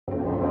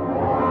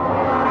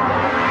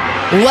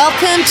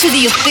Welcome to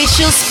the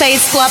official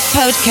Space Club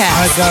podcast.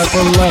 I got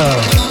the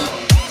love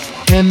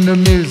in the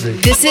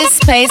music. This is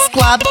Space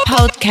Club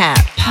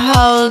podcast.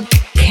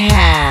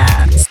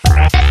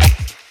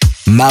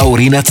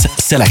 Maurinats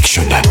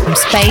Selection. From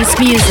Space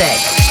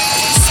Music.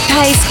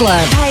 Space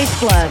Club. Space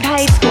Club.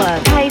 Space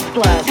Club. Space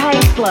Club.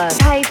 Space Club.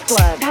 Space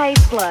Club.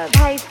 Space Club.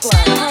 Space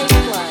Club.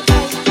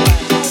 Space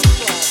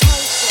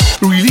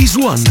Club. Release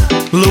 1.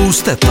 Low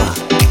Steppa.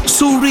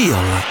 So Real.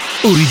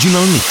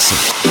 Original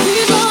Mix.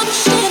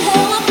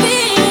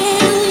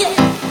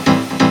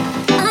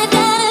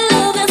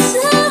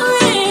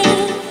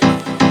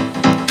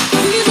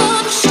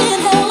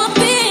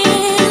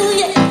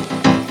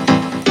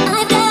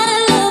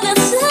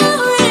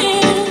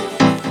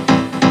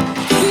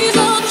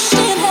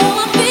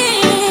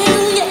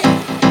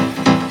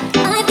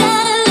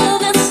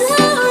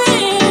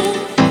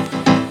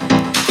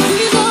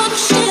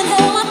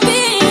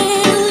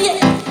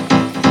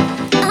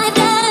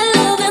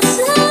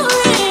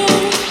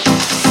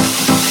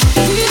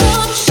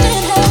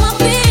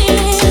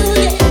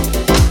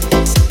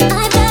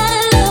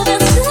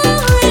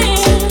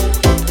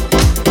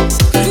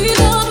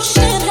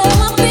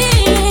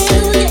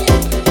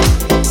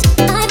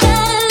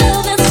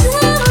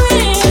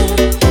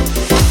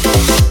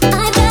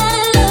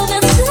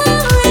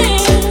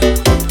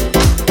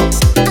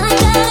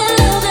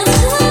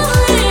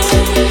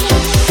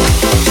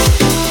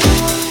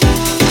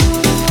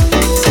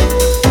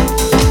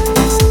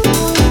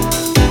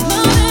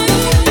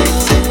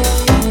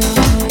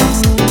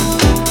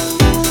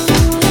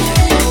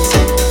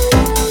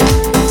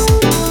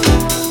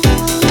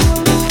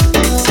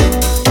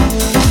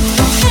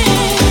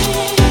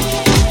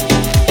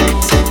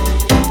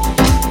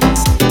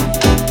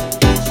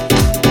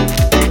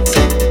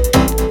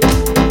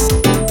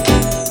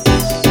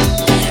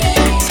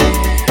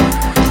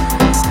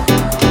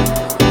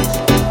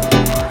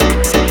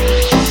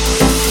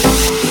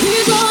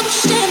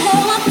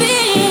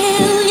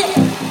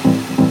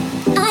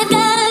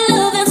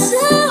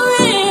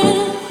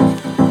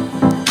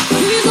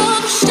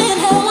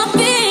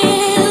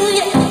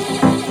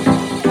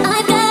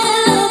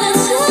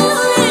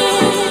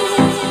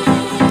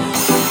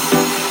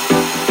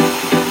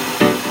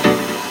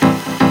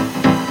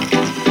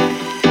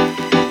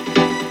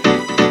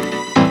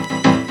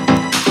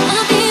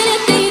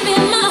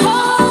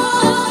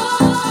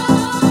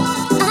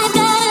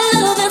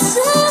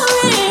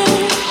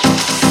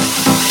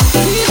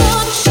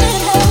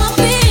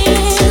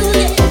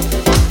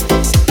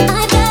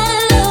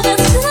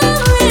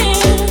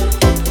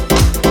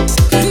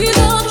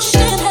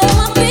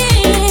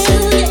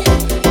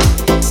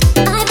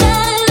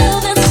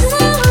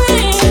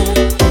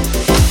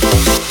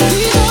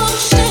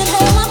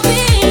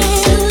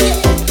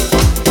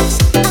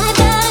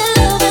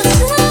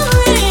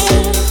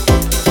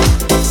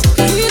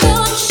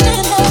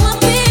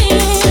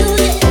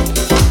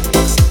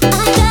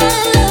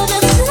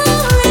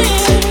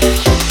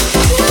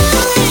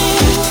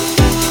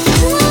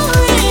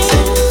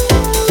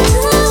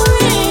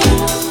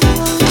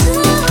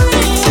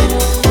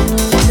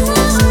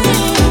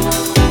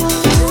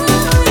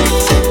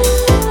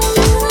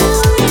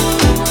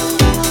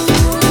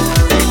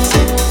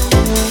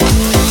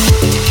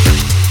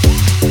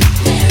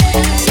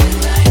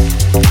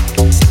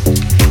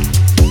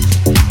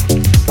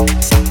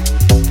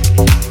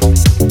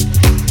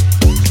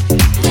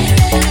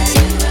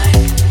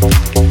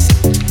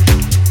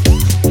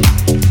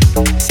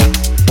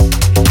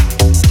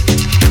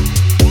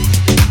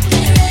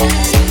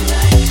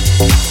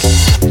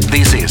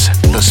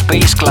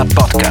 Space Club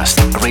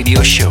Podcast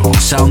Radio Show.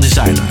 Sound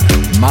designer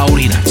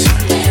Maurinats.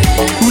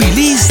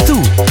 Release 2.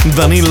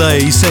 Vanilla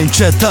Ace and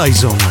Chad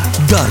Tyson.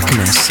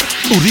 Darkness.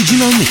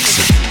 Original Mix.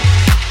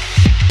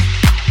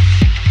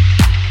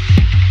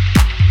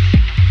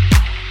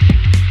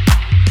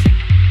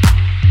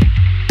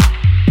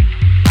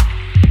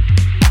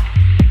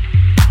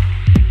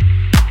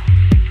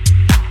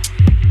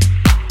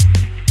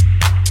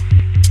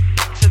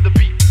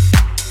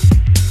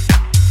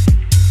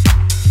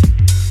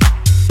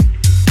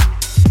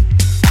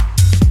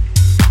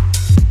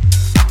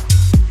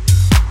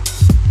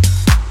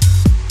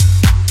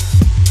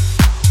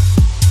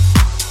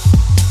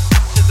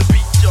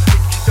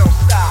 Don't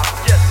stop.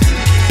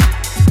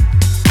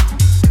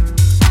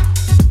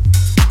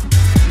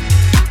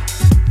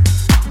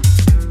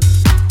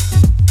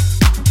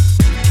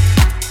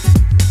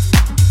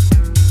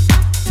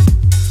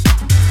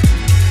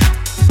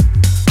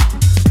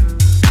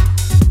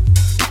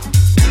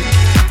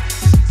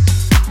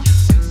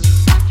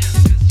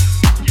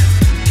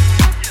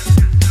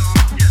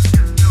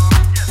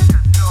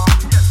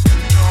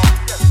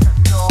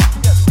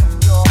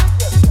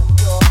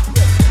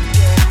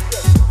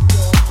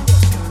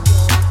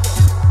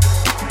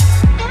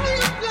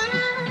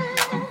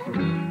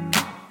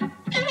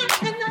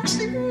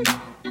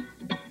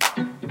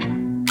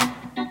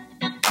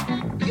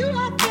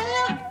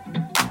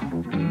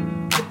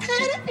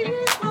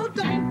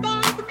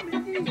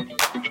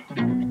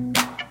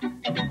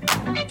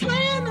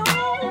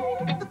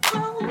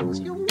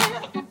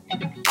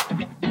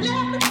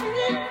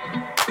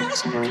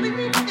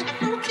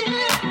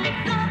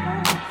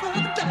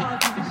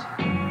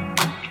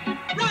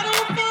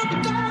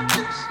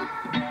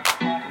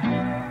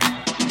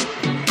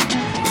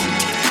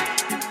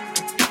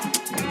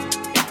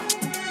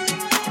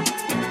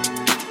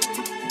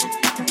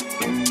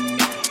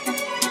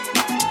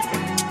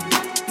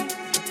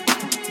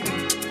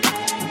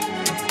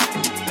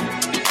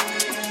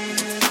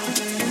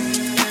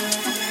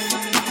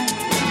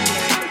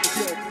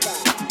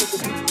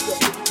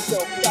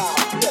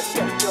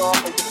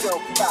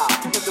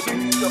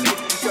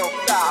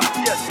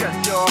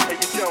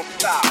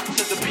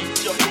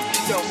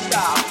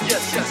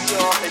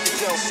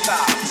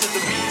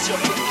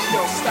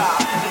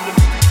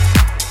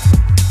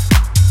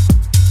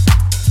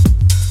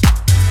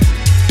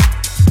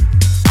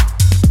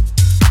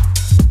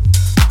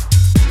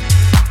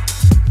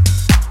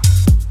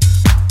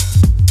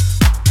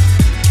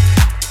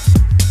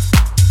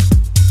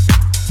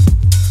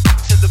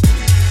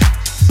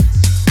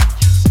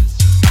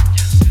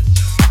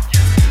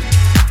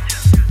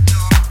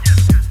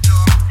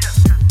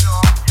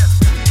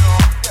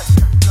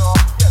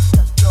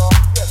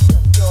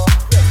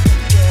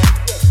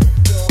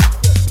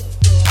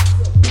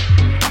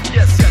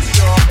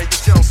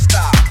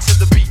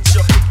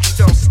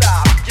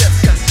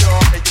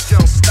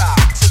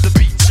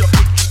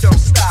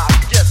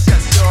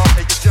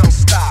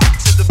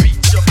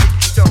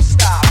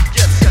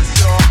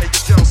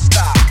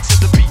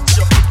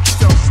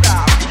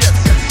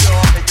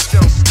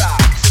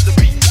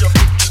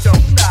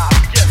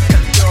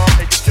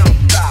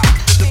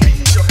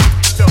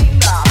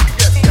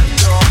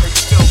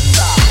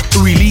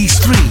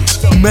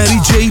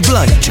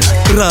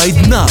 Right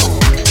Now,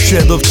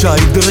 Shadow Child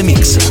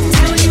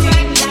Remix.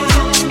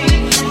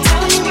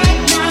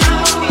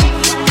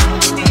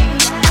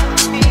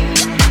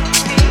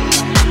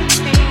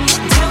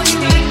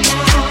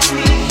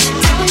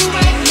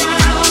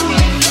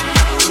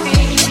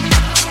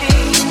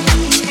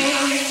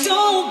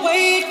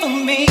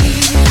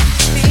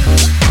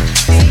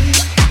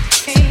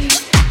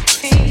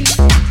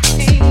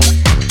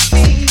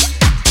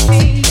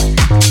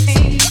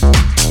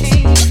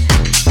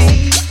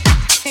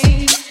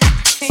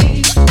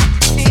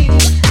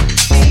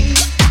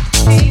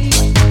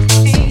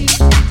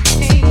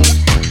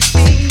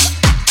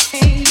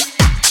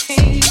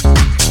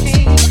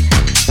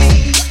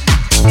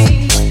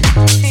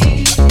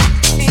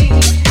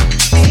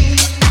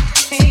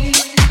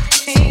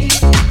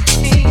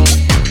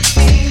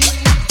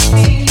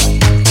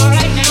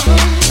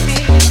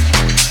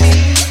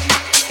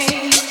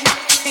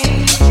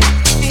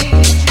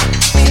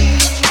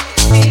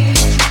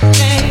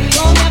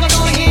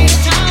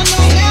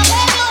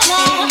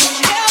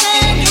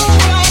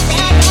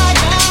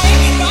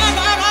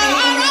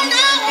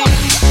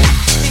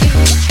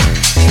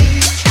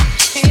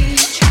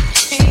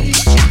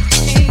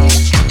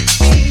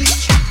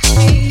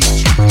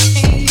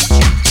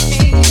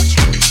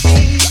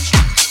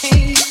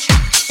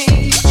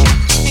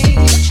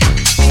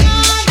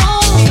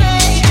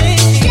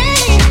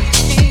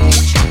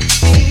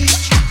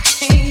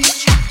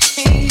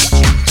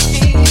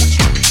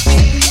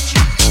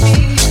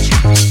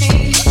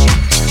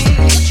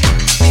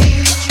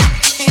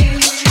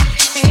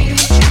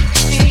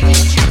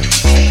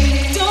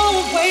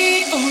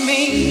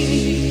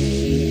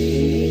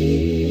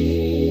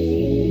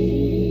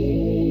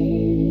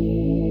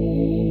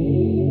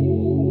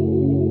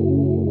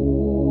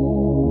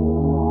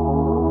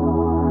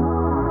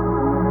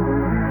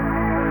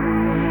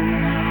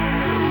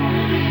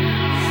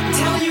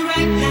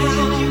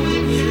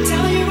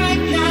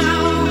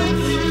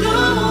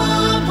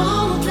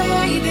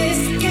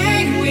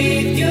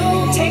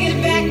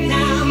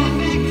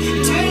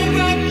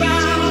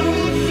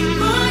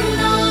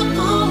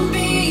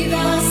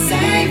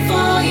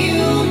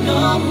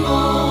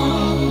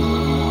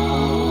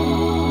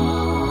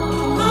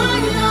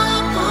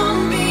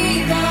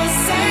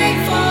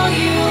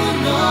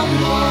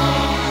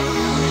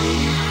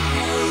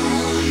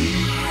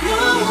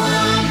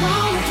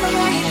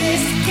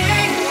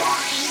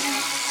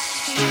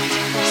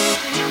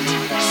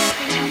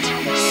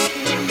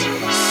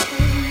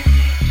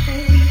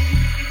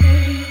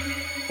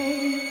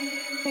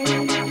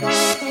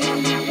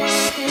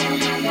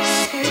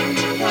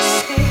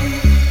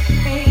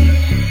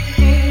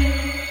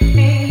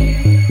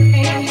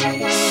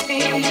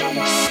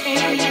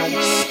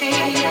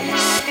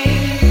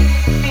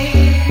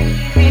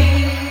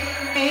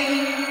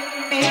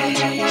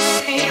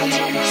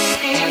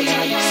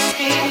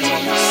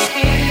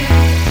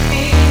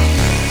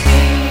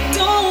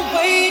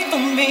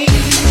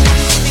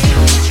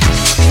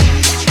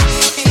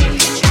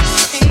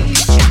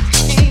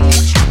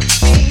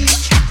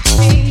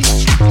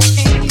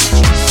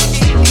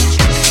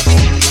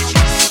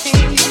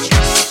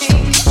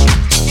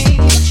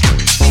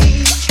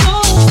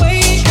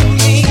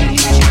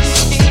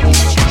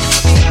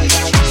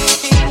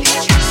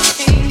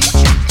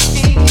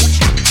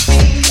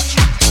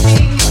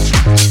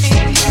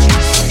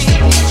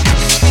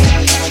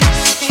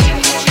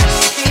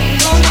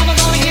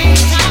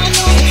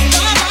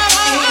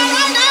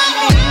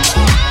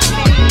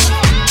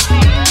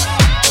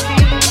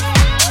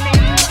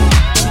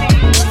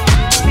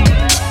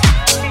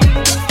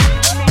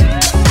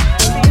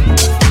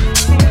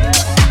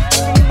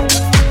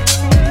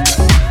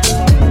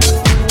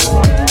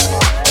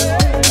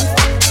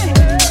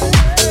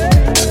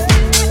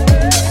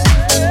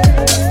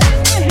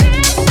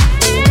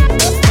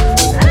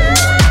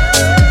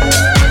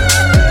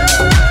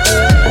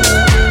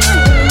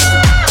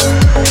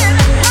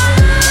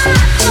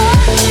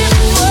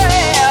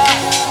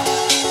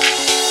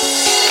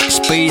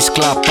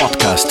 Steppa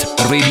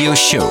Podcast Radio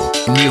Show.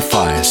 New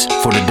files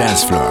for the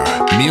dance floor.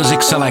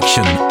 Music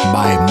selection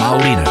by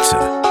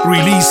Maurinat.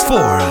 Release 4,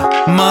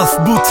 Math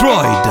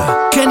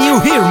Boothroyd. Can You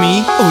Hear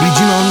Me?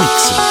 Original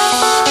Mix.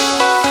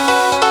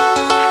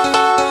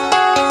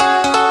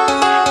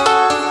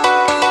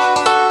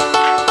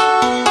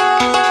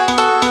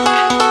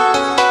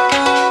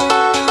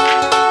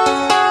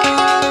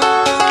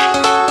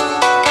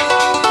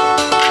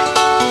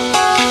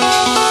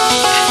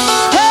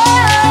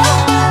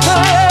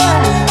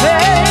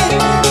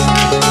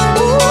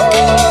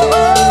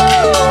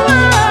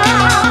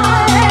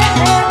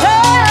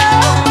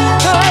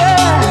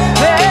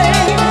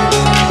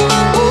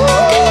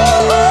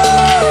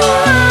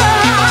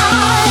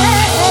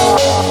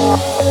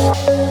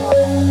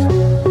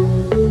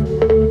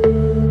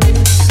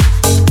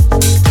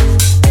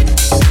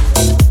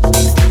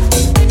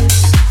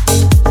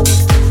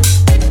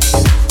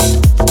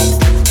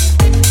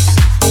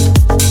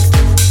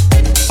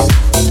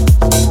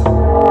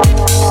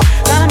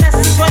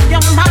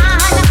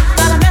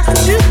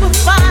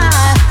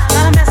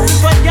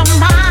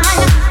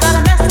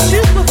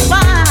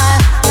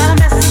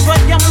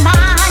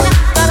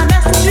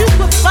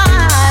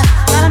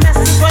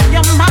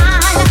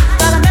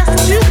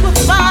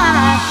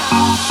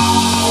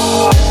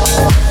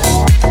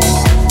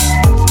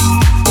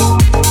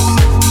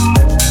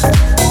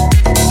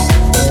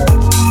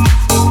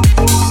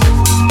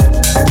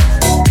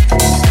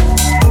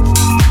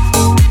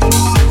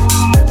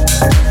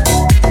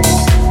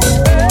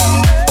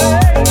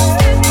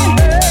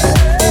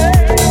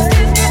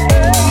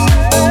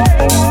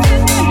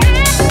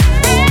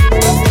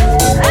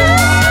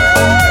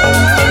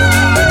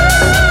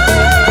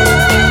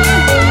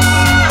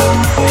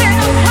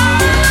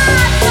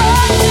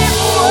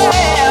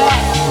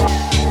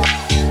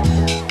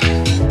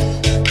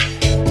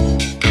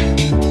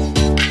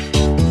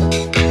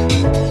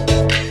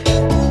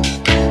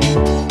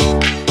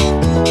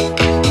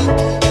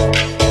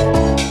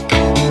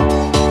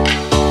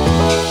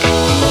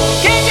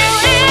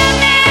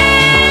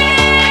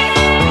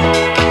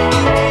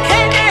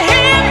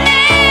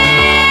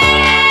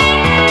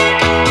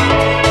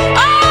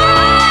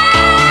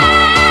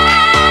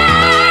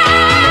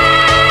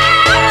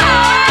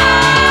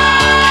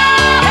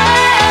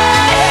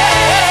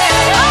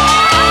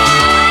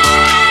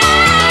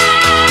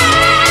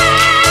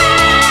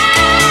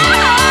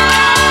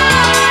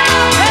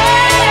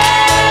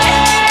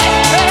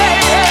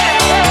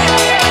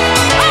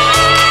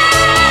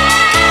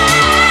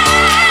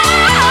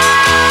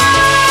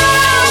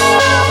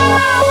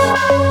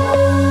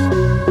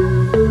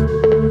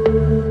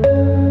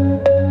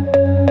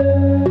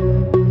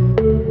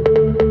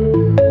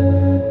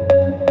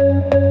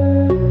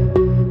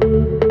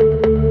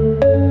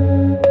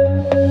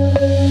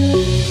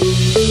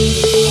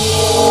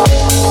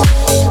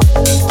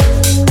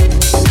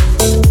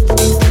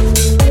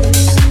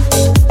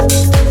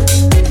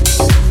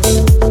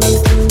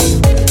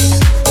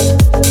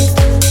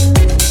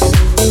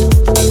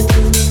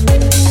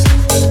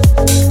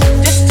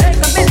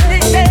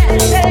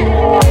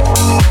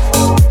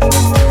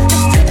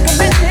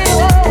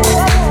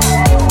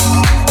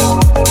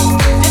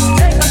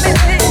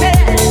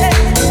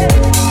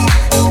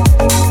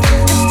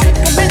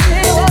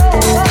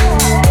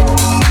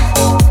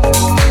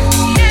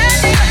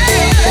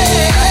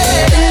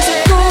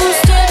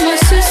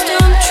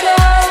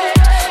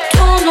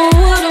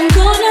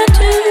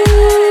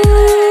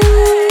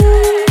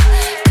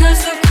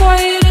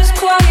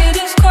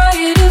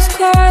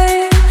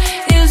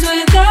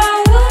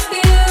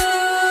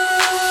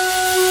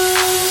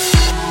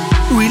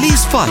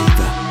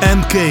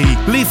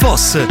 Lee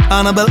Foss,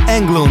 Annabel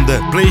Englund,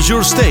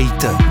 Pleasure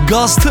State,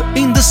 Ghost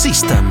in the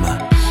System.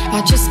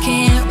 I just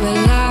can't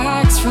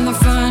relax from the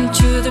front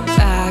to the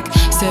back.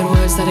 Said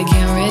words that I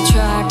can't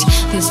retract.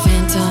 These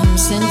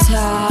phantoms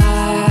entice.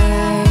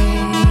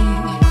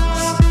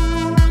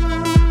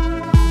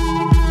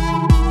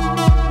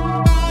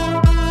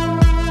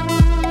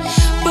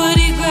 But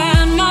he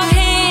grabbed my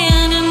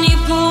hand and he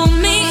pulled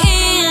me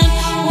in.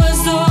 Was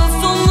the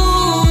full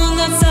moon,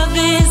 that's how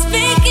this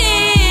began.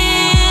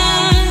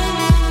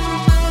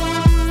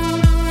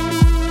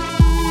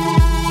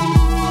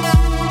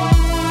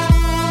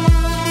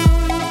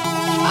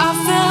 I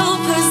felt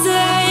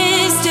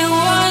possessed, it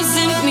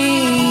wasn't me,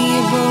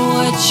 but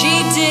what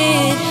she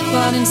did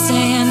brought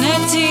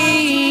insanity.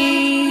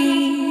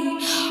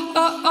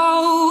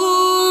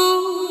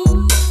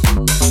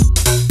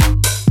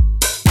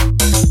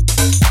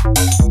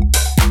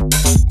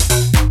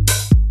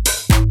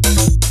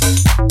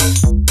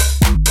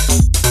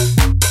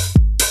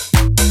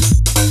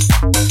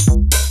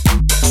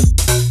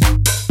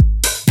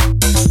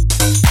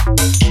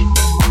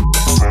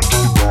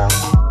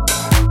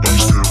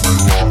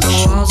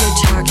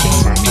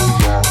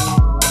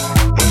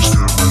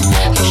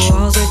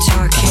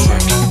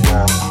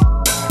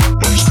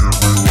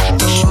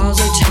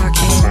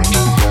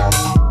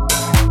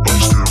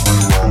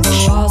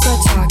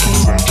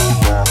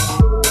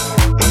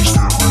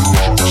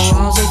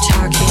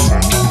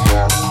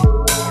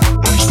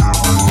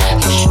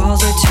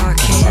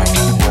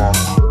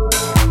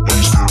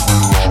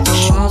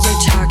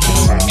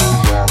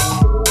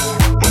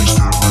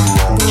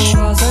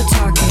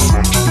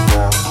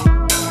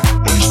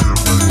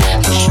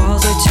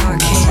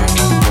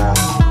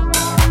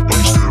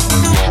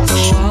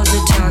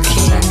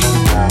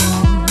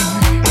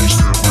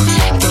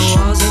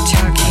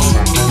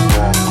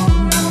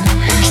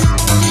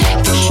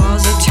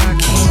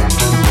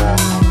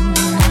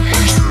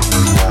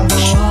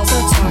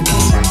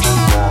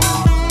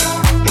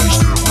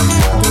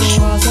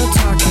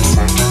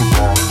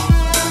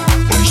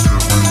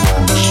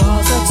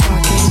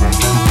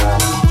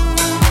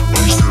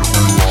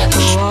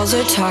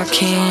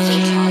 talking.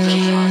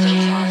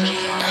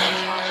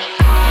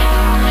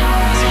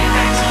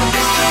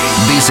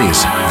 This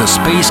is the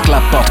Space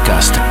Club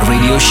Podcast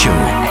Radio Show.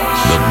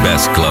 The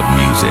best club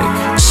music.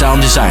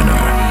 Sound designer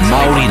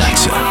Mauri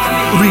Nazio.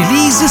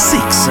 Release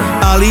 6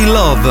 Ali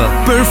Love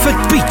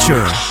Perfect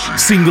Picture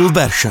Single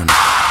version.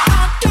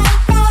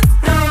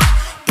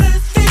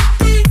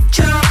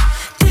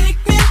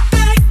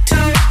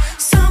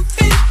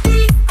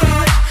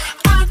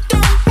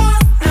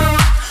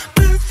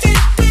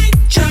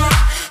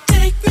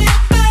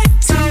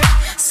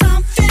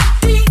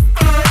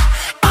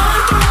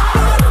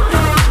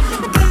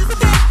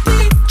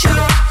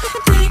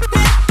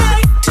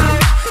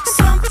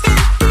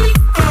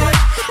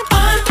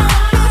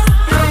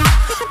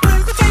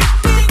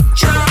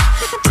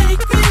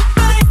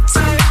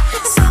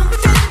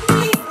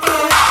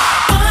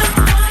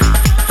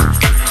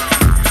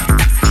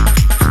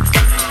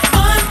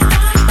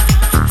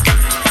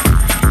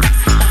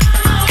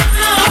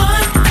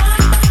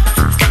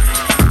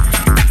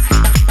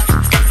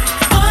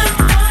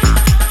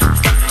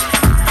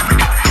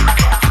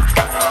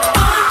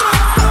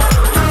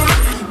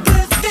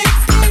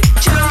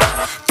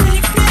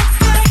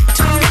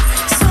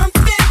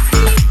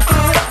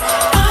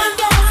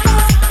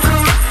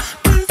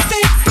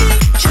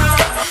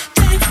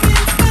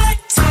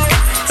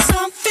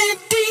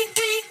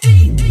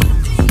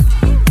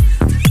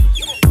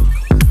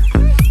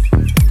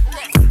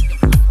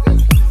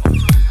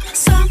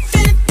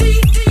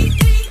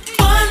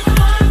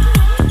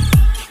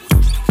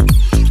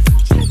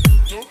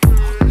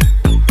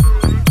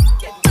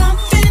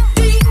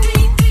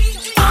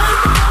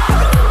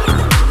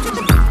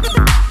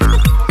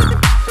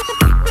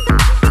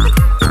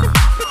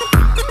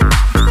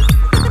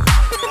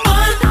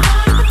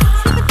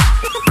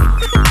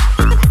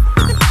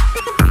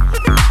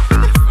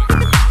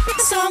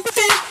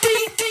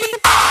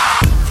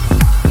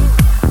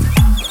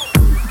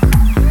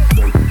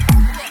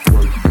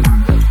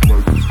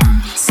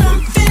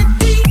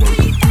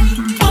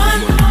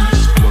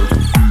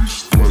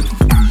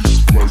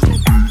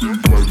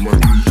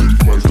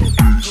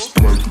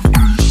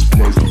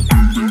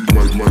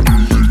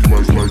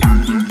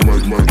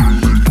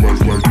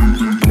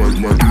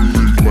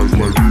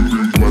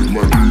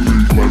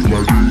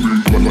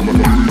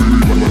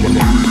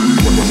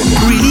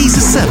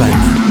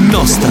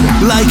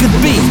 Like a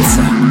beat.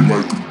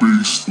 Like a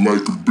beast,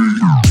 like a beat.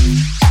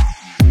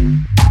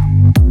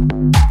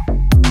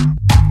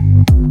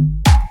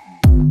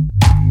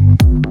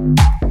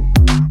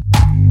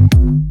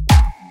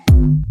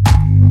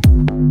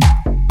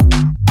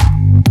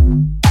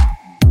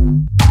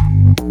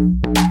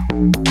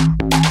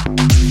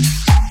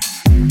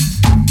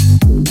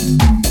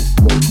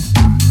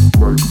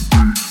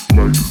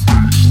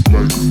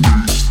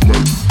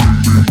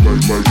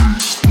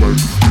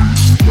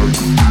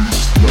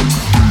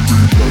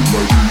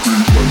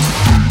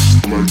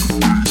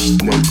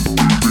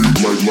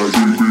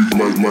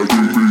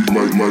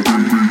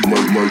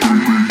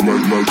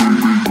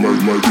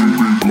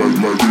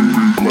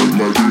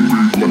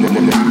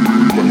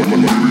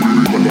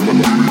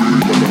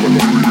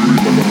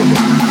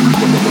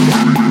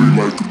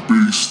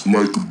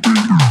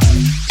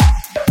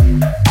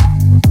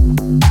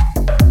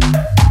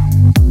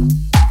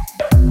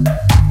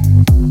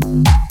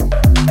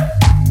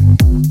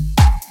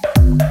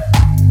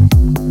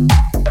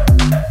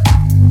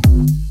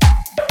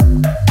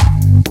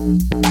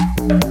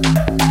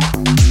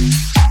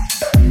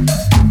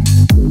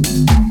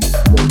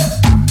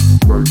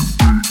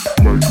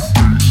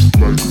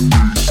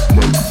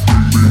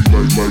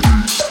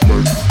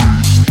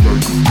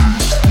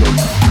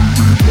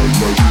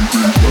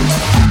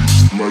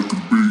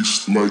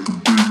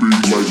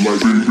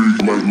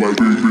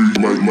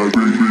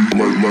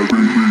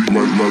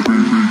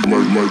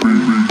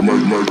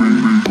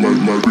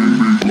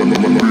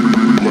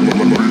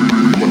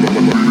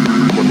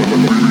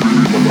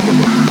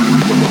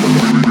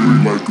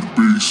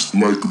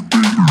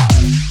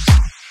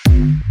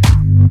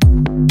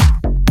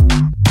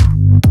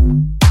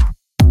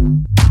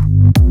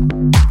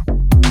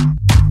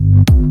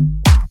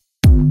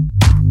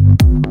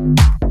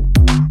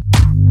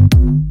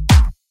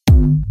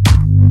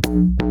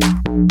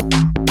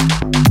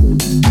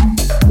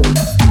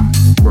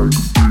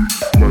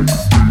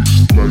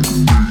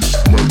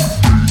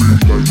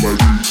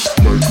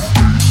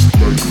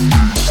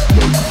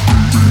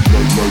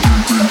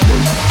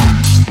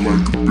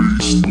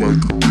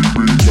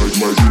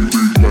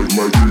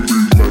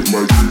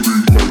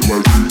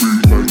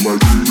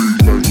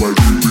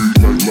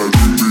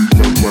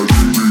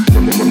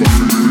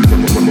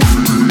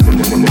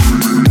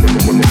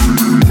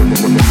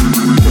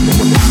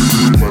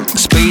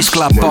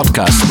 Club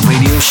Podcast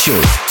Radio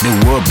Show, The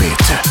World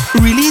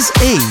Beat. Release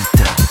 8,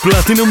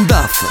 Platinum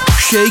Duff,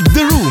 Shake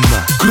the Room,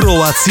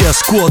 Croatia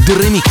Squad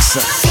Remix.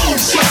 Boom,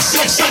 shake,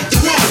 shake, shake the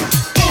room.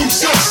 Boom,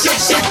 shake,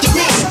 shake, shake the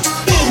room.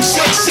 Boom,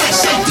 shake, shake,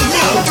 shake the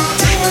room.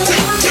 Take,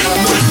 take, take,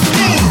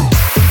 boom.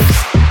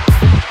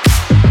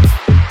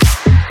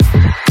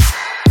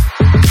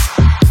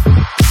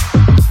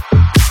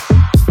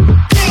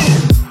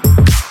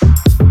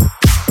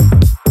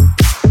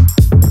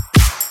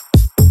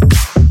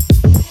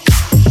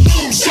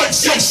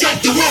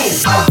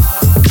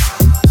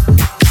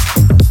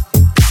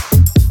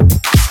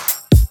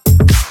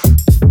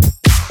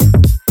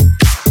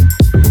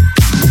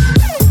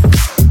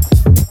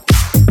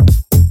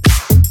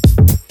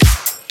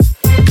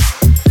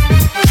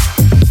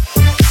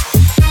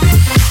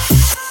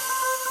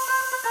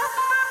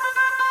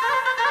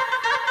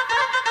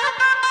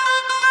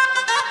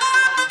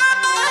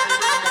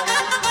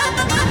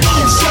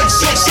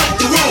 shake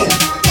the room.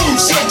 Boom,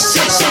 shake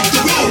the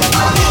room.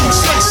 Boom,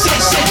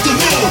 shake the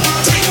room.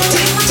 Take,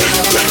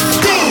 boom.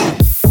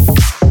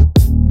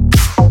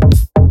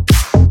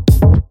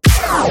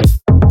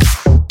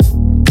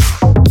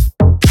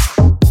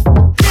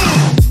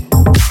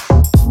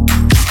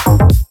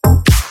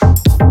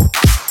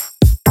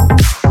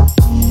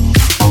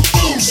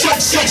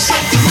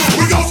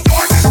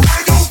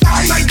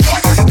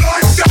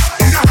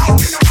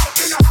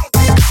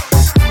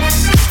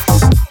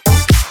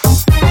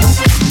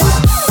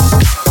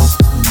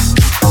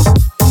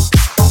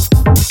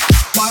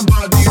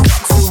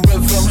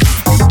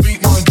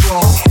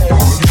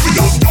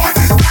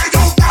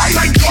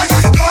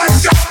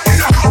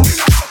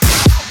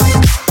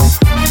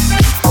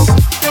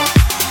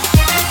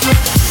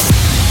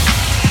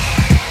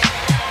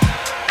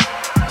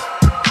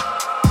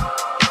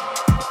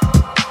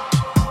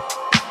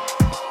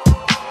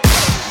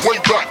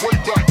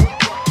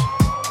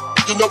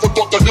 You never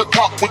thought that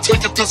hip-hop would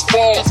take it this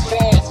far.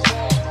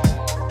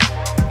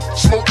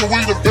 Smoking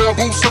weed and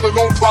bamboo, selling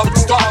on product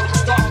stock.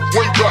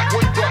 Way back,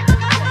 way back.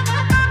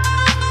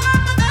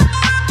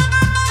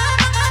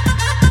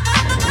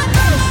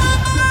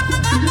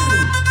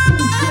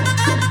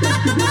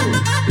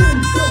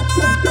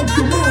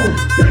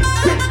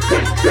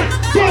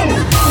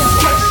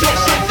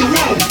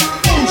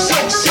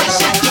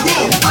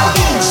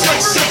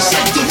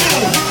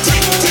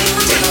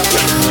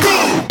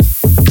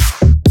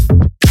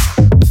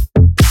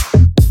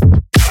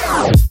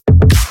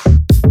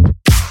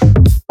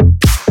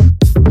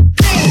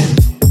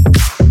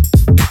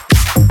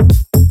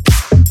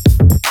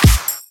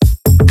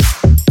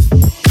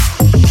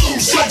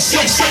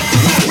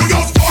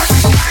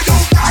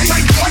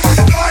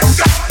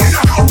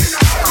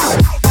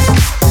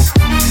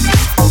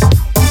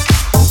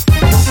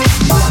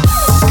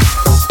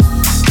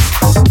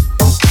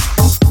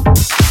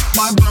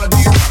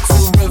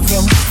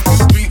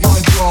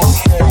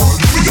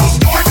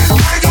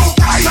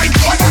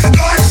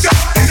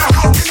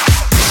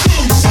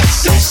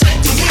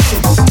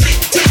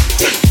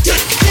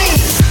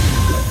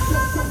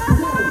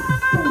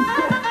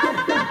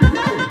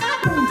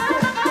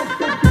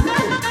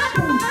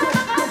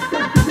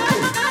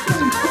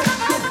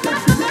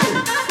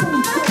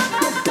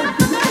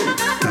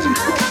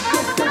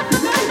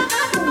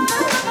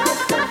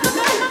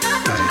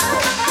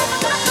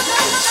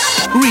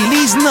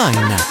 Release 9,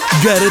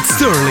 Gareth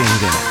Sterling,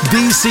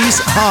 This is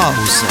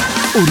House,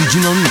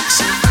 Original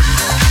Mix.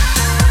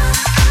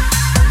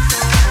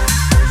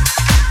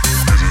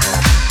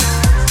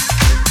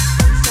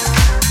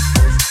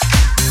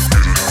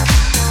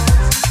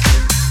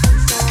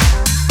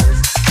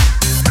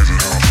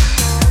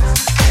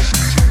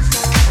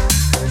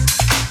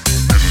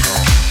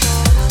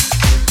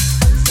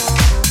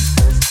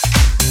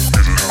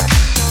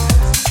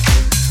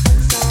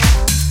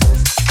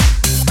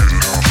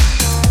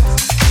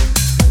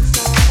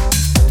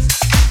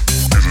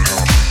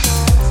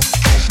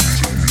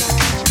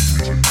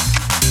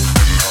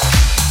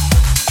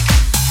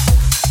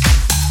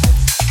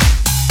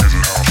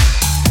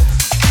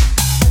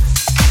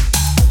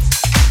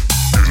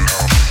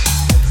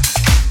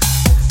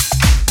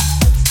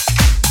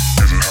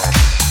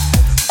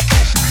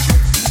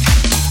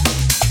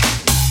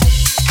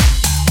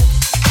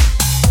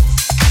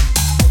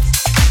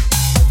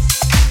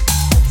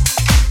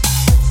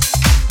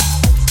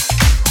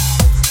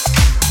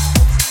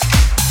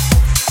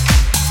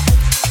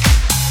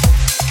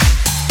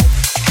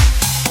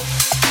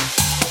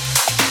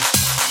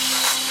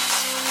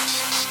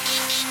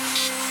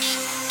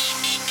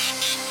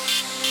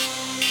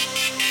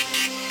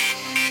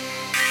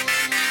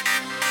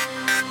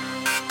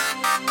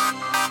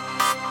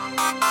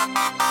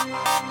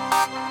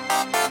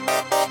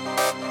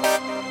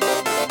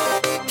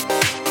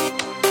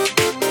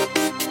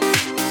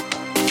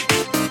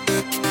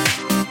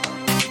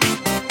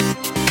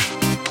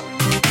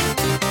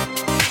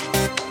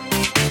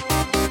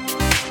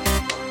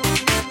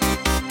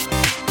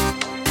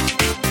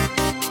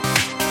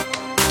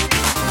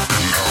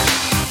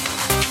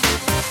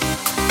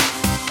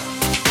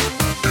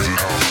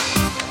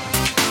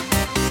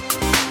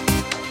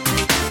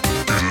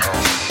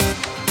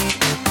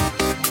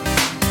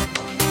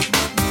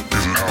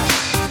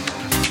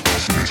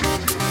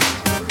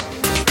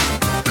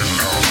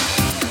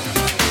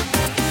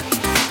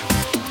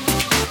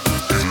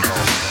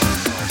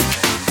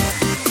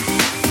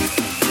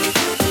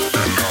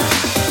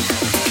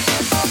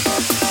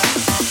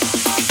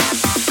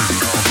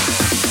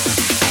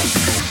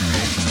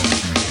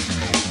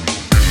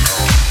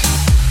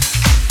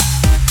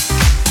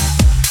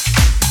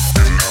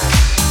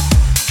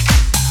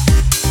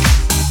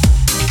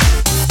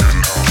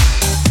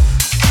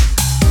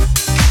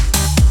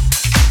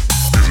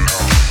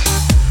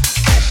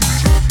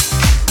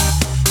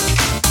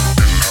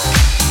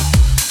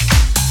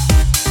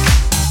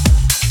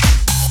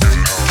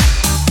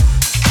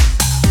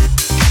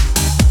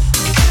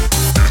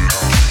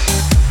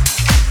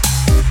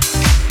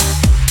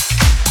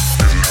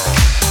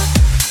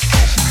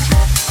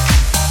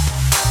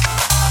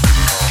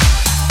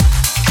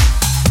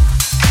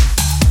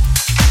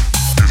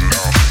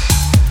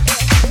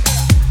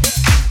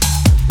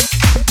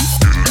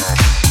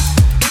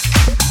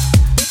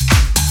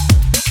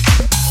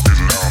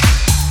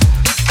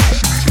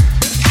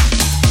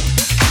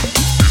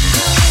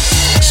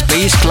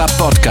 Space Club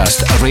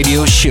Podcast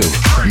Radio Show.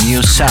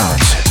 New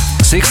sounds.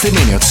 60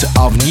 minutes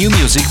of new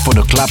music for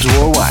the clubs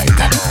worldwide.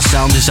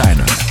 Sound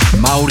designer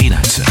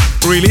Maurinaz.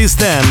 Release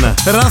 10,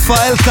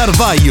 Rafael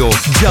Carvalho,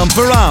 Jump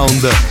Around,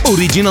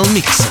 Original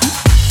Mix.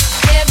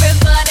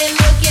 Everybody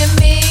look at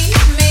me.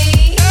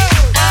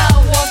 I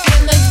walk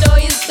in the door,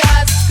 you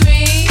start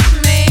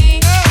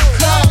screaming.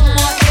 Come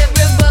on,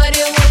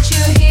 everybody, what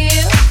you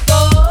here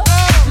for?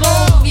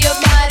 Move your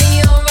body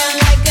around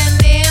like an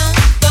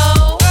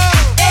info.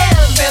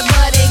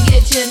 Everybody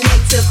get your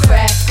neck to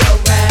crack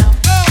around.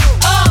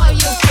 All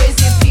you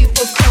crazy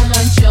people, come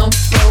on, jump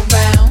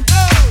around.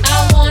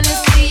 I wanna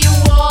see you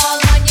all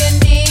on your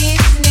knees.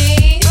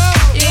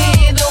 You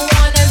either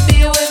wanna be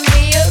with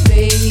me or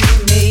be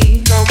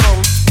me. Come on.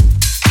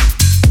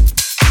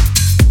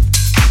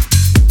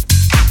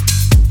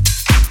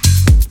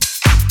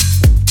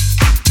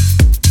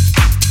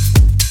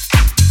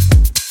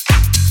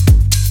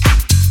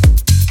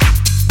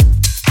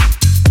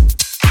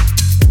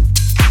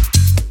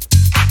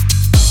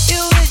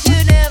 You wish you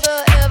never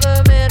ever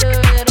met her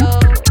at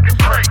all.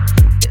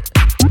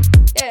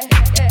 Yeah,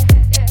 yeah,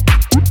 yeah.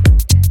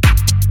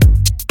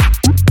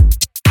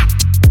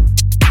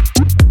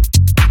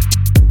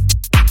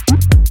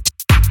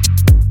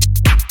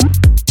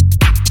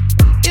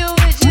 You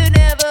wish you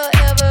never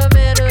ever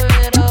met her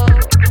at all.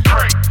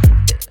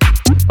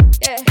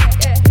 Yeah,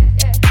 yeah,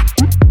 yeah.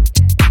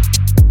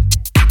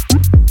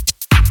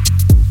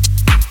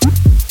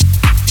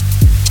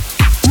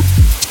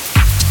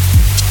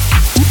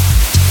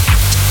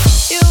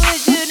 You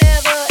wish you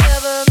never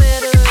ever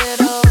met her at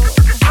all.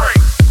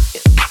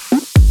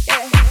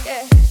 Yeah,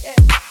 yeah, yeah.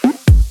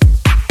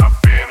 I've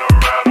been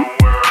around the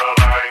world,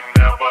 I ain't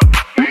never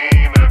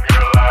seen a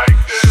girl like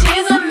this.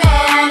 She's a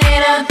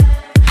man-eater,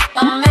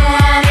 a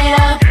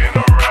man-eater. Been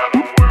around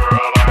the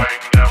world, I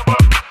ain't never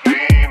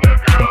seen a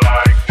girl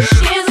like this.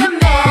 She's a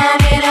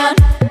man-eater,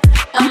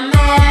 a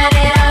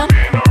man-eater.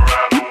 Been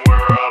around the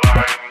world,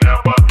 I ain't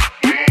never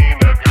seen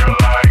a girl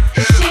like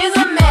this. She's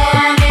a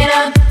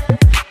man-eater,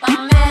 a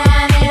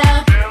man-eater.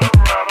 Been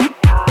around the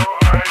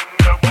world, I ain't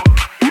never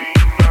seen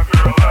a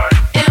girl like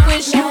this. And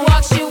when she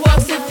walks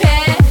with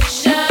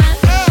passion.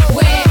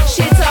 When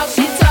she talks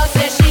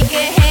that she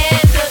can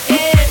handle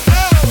it.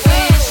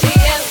 When she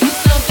asks for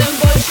something,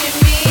 boy, she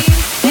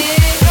means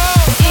it.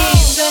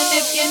 Even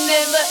if you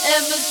never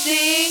ever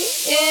see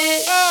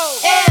it.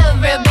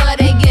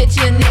 Everybody get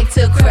your neck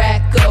to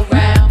crack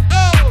around.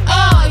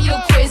 All you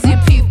crazy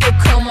people,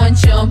 come on,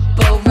 jump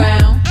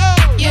around.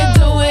 You're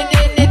doing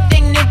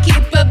anything to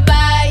keep her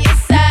by your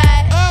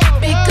side.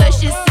 Because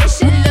she said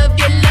she love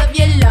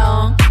you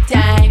long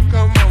time.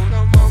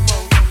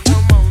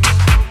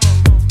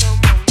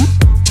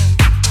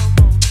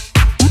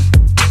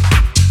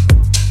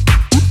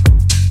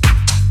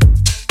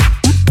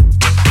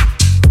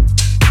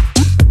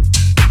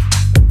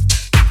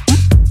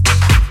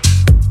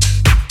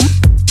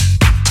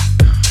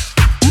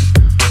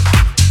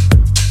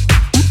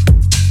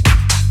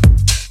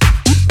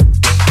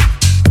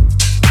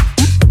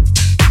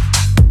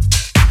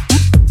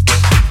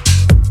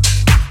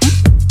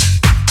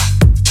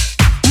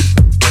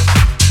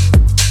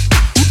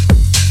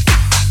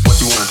 What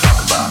you wanna talk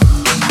about?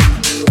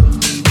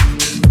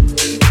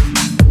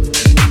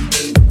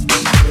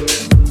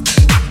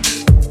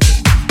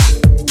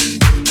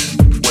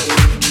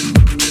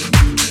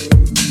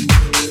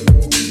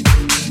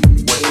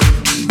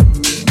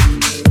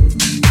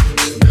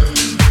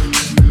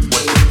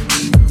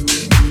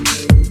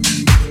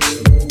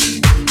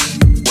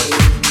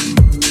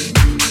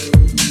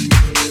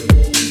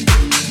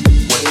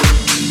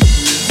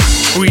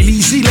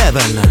 Release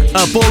 11,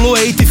 Apollo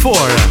 84,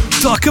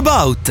 Talk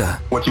About.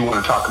 What you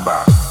wanna talk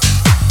about?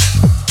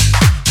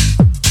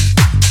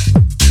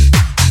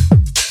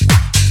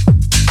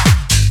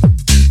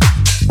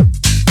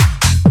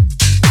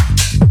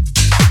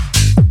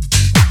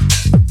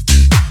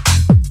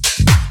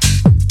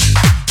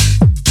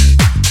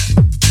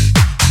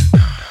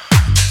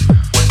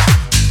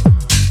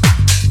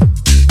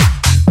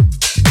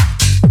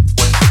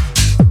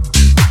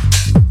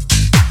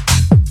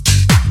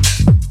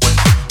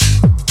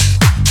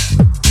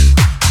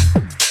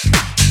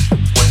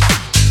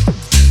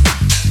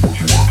 What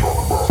you want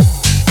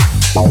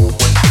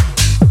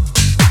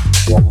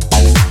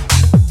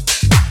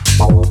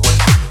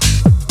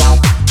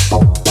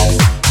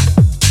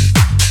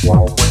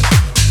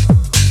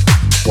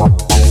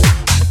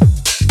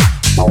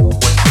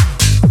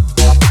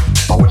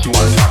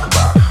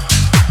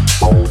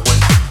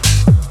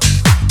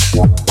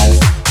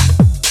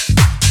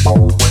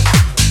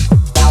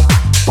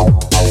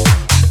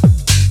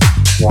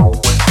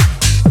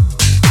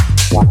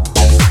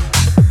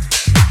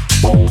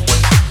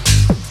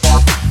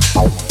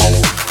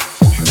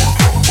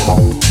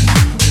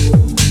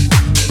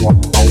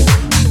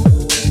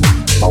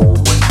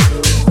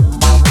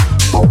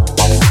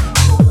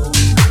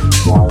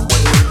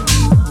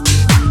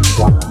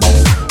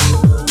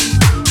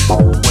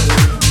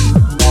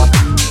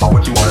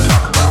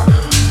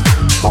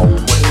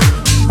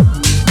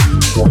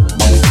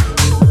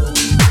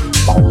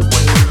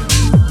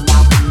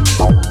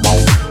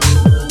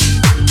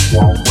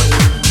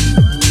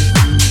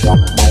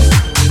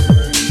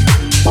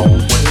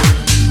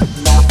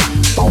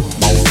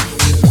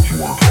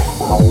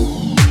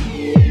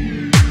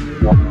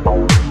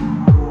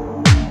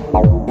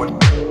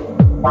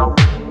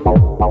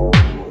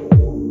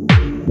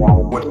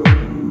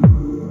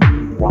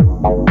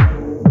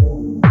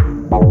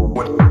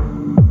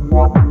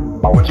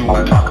What you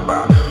want to talk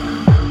about?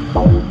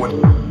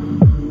 What?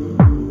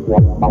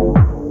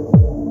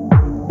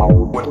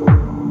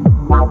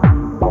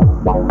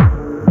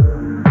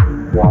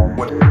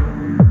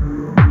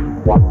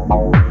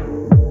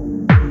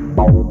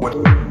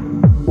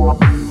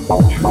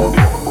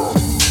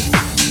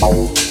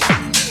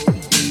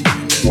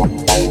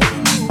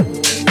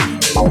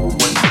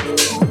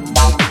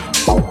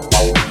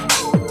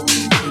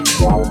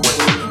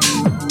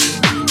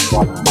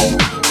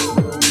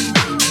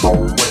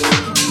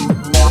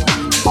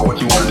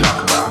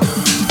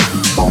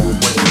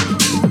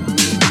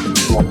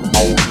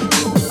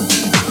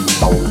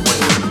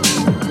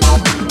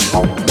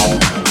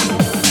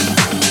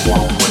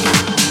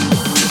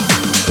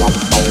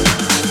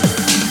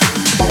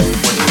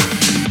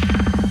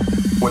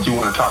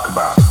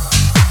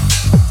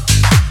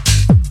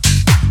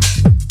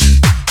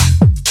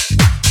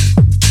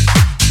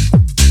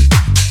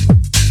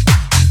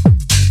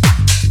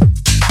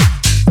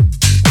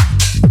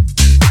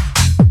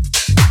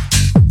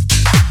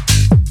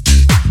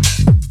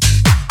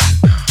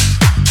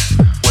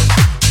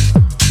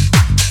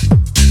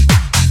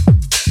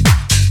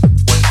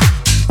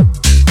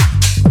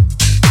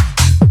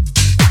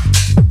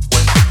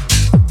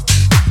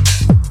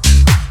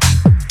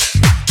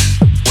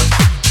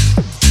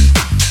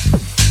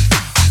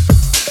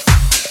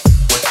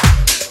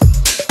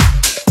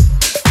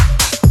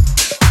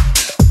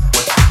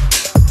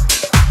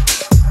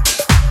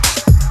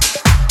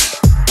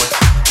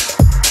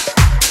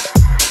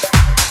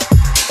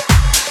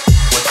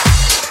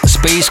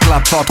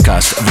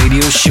 Podcast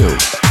Radio Show.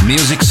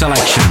 Music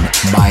selection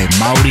by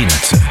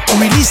Maurinez.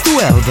 Release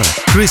 12.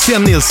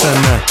 Christian Nielsen.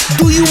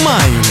 Do You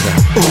Mind?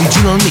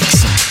 Original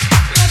mix.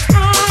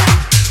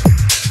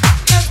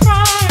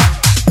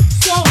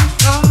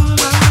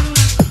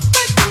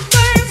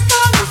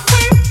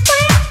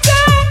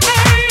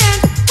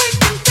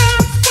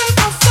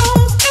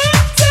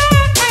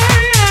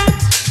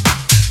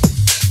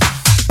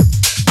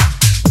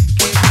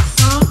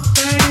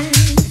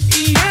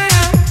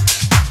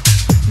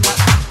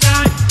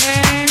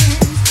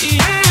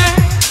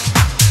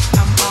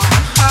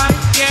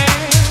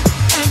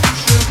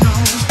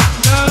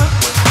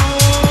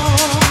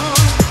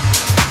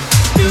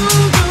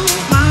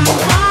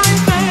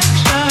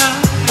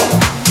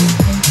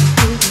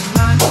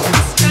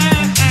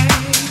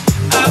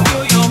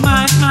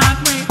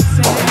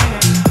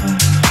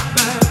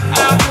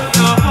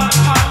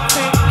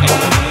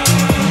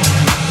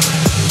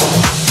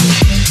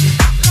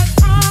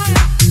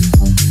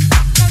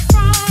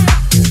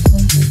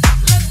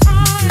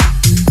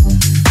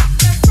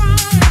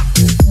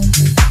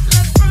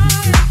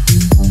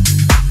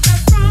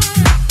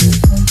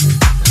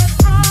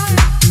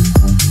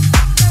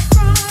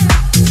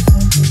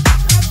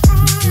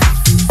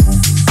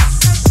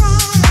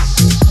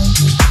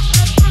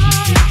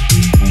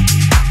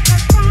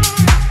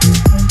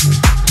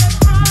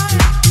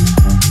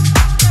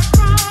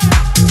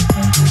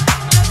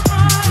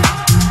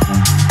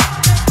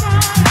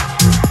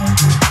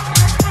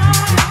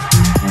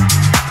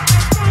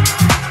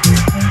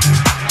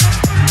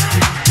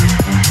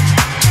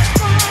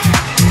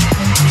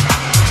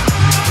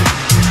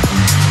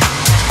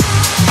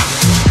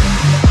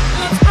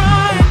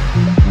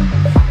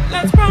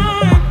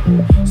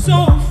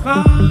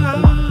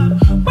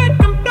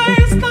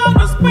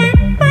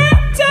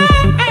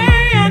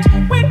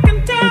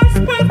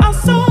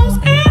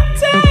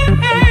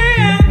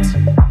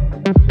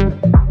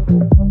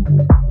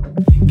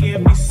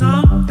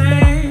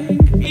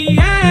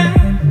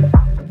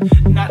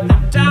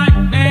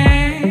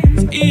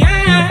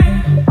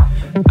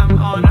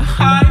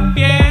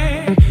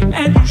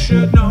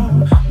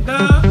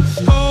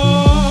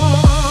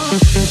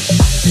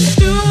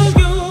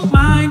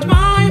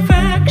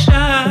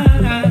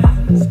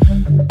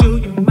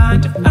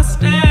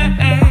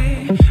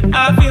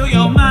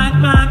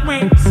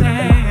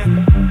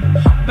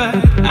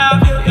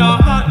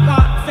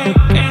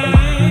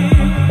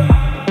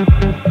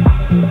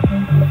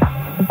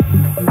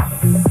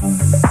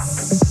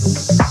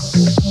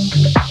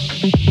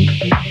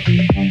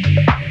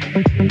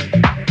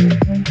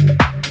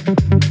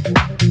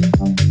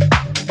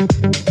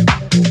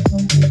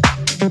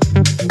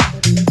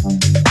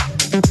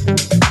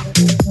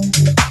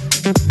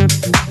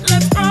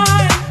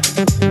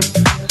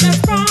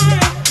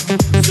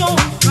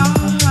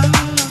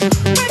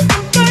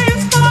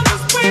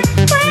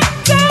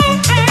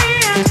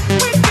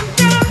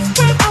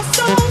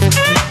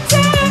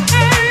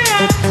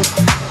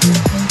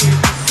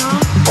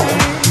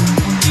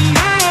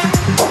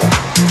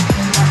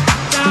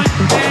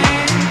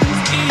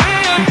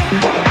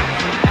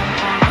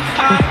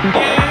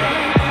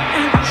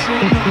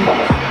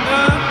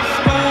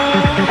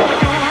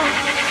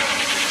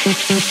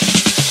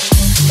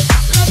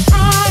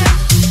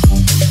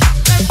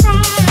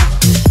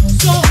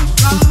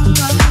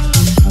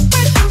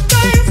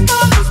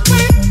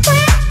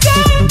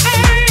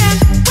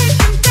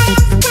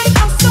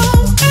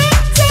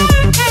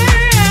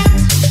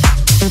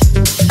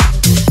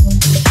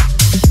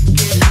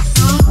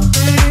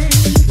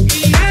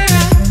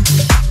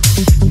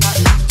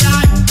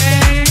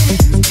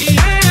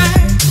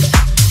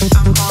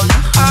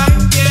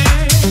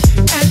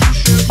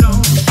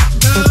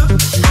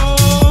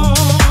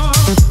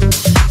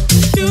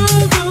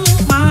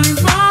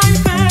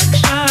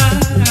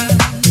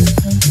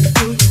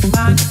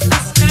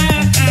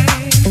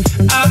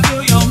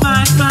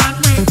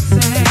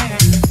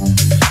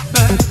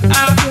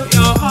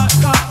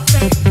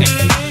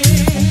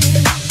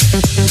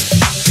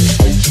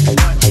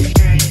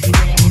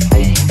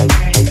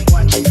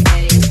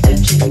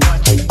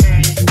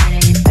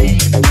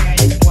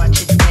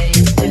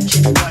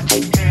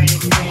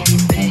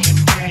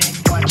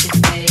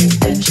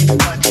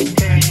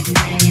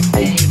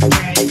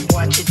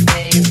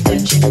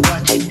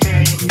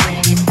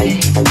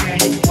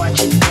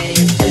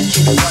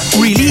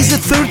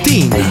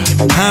 14,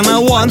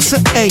 Hannah Wants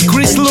e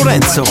Chris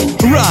Lorenzo,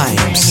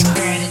 Rhymes.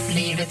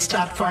 Leave it,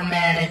 stop,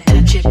 format it,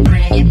 touch it,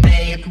 bring it,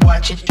 babe,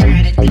 watch it,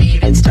 turn it,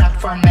 leave it, stop,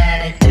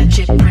 format it, touch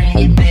it, bring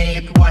it,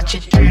 babe, watch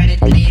it, turn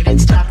it, leave it,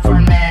 stop,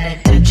 format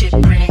it, touch it,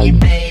 bring it,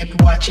 babe,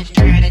 watch it,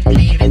 turn it,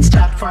 leave it,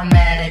 stop,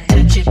 format it,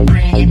 touch it,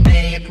 bring it,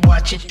 babe,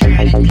 watch it,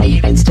 turn it,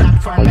 leave it,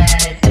 stop,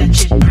 format it,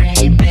 touch it, bring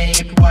it,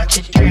 babe, watch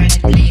it, turn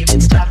it, leave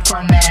it, stop,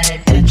 format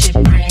it, touch it,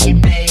 bring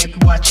it,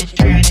 babe, watch it,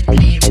 turn it,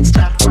 leave it,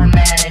 stop,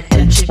 format it,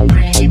 touch it,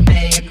 bring it,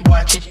 babe,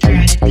 watch it,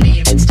 turn it,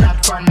 leave it,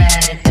 stop,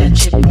 format it,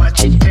 touch it,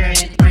 watch it, turn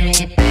it, bring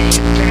it, babe,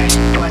 turn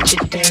it, watch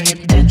it, turn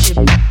it, touch it,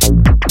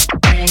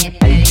 bring it,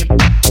 babe,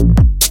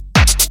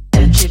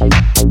 touch it,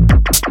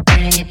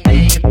 bring it,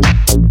 babe,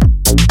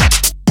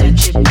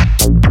 touch it,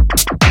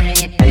 bring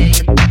it,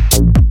 babe,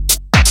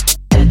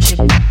 touch it,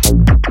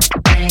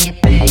 bring it,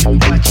 babe,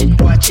 watch it,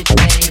 babe,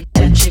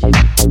 touch it,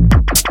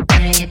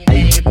 bring it,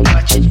 babe, watch it,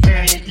 turn it, leave it, touch it, bring it, babe, watch it,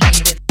 turn it,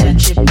 leave it, touch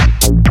it,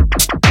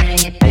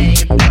 bring it,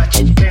 babe, watch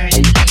it, turn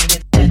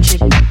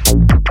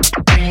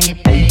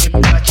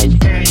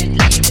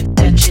it, leave it,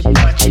 touch it,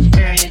 watch it,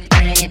 turn it,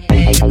 bring it,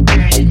 babe,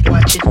 turn it,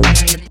 watch it,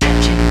 turn it, touch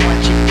it, watch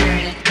it, turn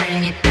it, bring it,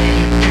 babe,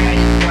 turn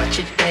it, watch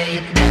it,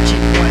 babe, touch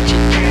it, watch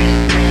it, turn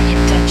it, bring it,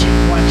 touch it,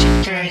 watch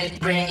it, turn it,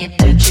 bring it,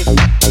 touch it,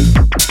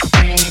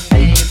 bring it,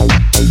 babe, touch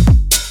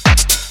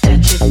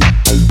it,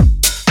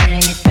 bring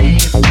it, babe, touch it,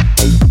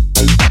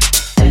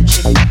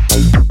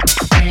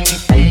 bring it,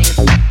 babe, touch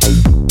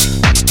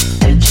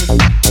it,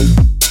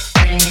 bring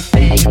it,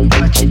 babe,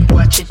 watch it,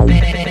 touch it, bring it,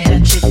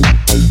 babe, watch it, turn it, leave it,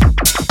 touch it,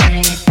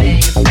 bring it, babe, watch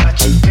it,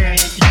 turn it,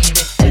 leave it,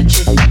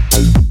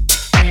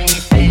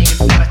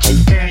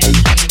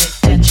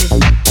 touch it,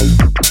 bring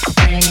it,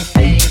 babe,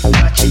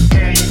 watch it,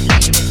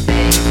 turn it,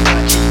 leave it, babe,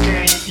 watch it,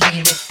 turn it,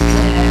 leave it,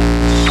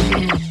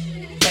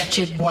 touch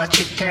it, watch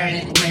it, turn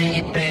it, bring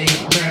it, babe,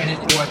 turn it,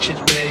 watch it,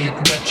 babe,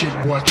 touch it,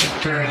 watch it,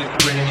 turn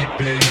it, bring it,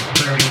 babe,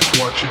 turn it,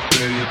 watch it,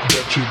 babe,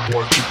 touch it,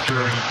 watch it,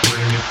 turn it,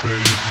 bring it,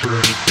 babe, turn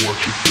it, watch it,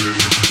 babe,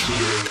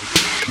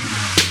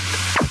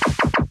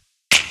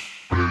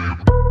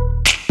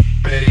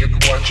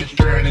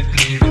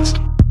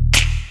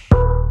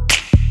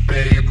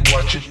 babe,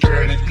 watch it,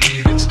 turn it, leave it,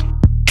 babe, watch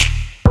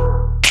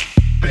it,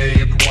 turn it, leave it,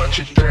 babe, watch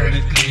it, turn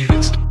it, leave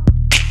it,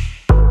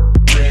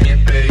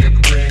 bring it,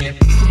 babe, bring it,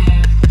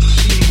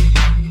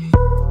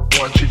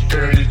 watch it,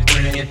 turn it,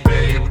 bring it,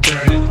 babe,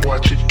 turn it,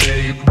 watch it,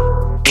 babe,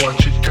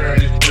 watch it,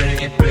 turn it, bring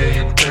it,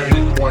 babe, turn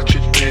it, watch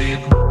it, babe,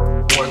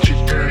 watch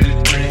it, turn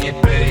it,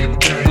 bring it, babe,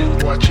 turn it,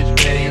 watch it,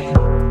 babe,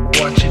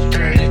 watch it,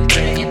 turn it,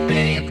 bring it,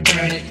 babe,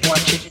 turn it,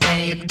 watch it,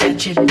 babe,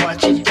 touch it,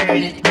 watch it,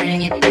 turn it,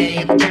 bring it,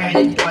 babe, turn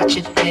it, watch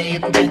it,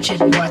 babe, touch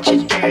it, watch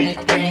it, turn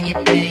it, bring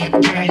it, babe,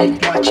 turn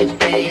it, watch it,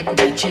 babe,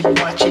 touch it,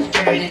 watch it,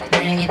 turn it,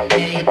 bring it,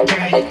 babe,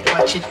 turn it,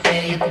 watch it,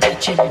 babe,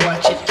 touch it,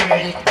 watch it,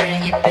 turn it,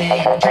 bring it,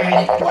 babe, turn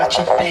it, watch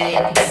it,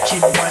 babe, touch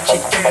it, watch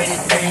it, turn it,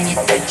 bring it,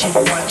 touch it,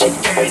 watch it,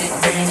 turn it,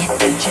 bring it,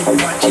 touch it,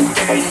 watch it,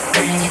 turn it,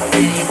 bring it,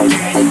 babe,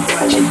 turn it,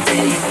 watch it,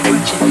 babe,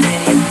 watch it,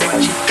 babe,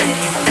 watch it,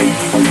 babe,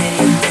 babe, babe,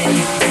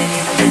 babe,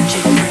 babe, touch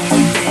it, bring it,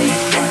 babe,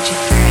 watch it,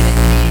 turn it,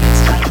 leave it,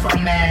 stop,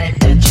 format it,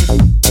 touch it,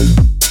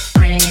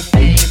 bring it,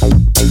 babe,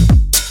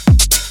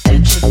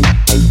 touch it,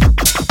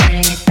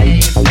 bring it,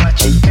 babe,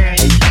 watch it, turn it,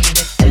 leave it,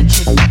 touch it,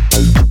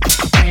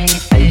 bring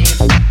it, babe,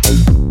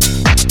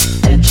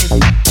 touch it,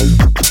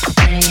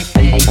 bring it,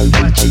 babe,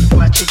 watch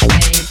it,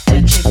 babe,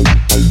 touch it,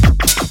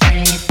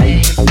 bring it,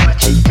 babe,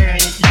 watch it, turn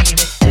it, leave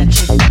it, touch it,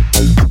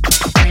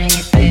 bring it,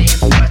 babe,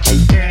 watch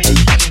it, turn it, leave it,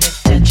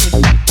 touch it,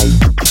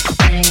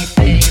 bring it,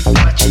 babe,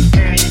 watch it,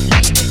 turn it,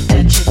 leave it,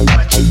 touch it,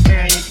 watch it,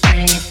 turn it,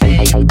 bring it,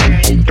 babe,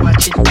 turn it,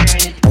 watch it,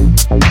 turn it,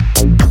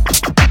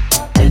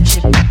 touch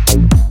it.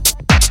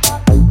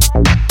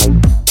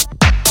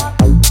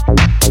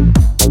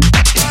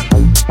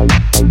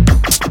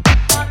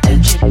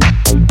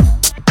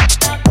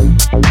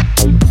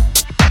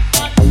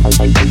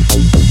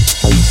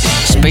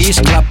 Space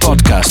Club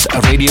Podcast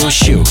Radio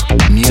Show.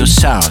 New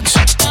sounds.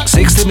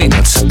 60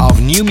 minutes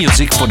of new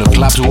music for the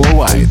clubs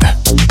worldwide.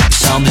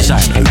 Sound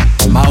designer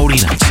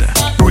Maurinaz.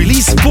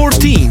 Release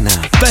 14,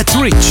 Pat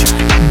Rich,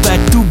 Back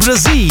to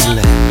Brazil,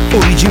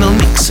 original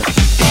mix.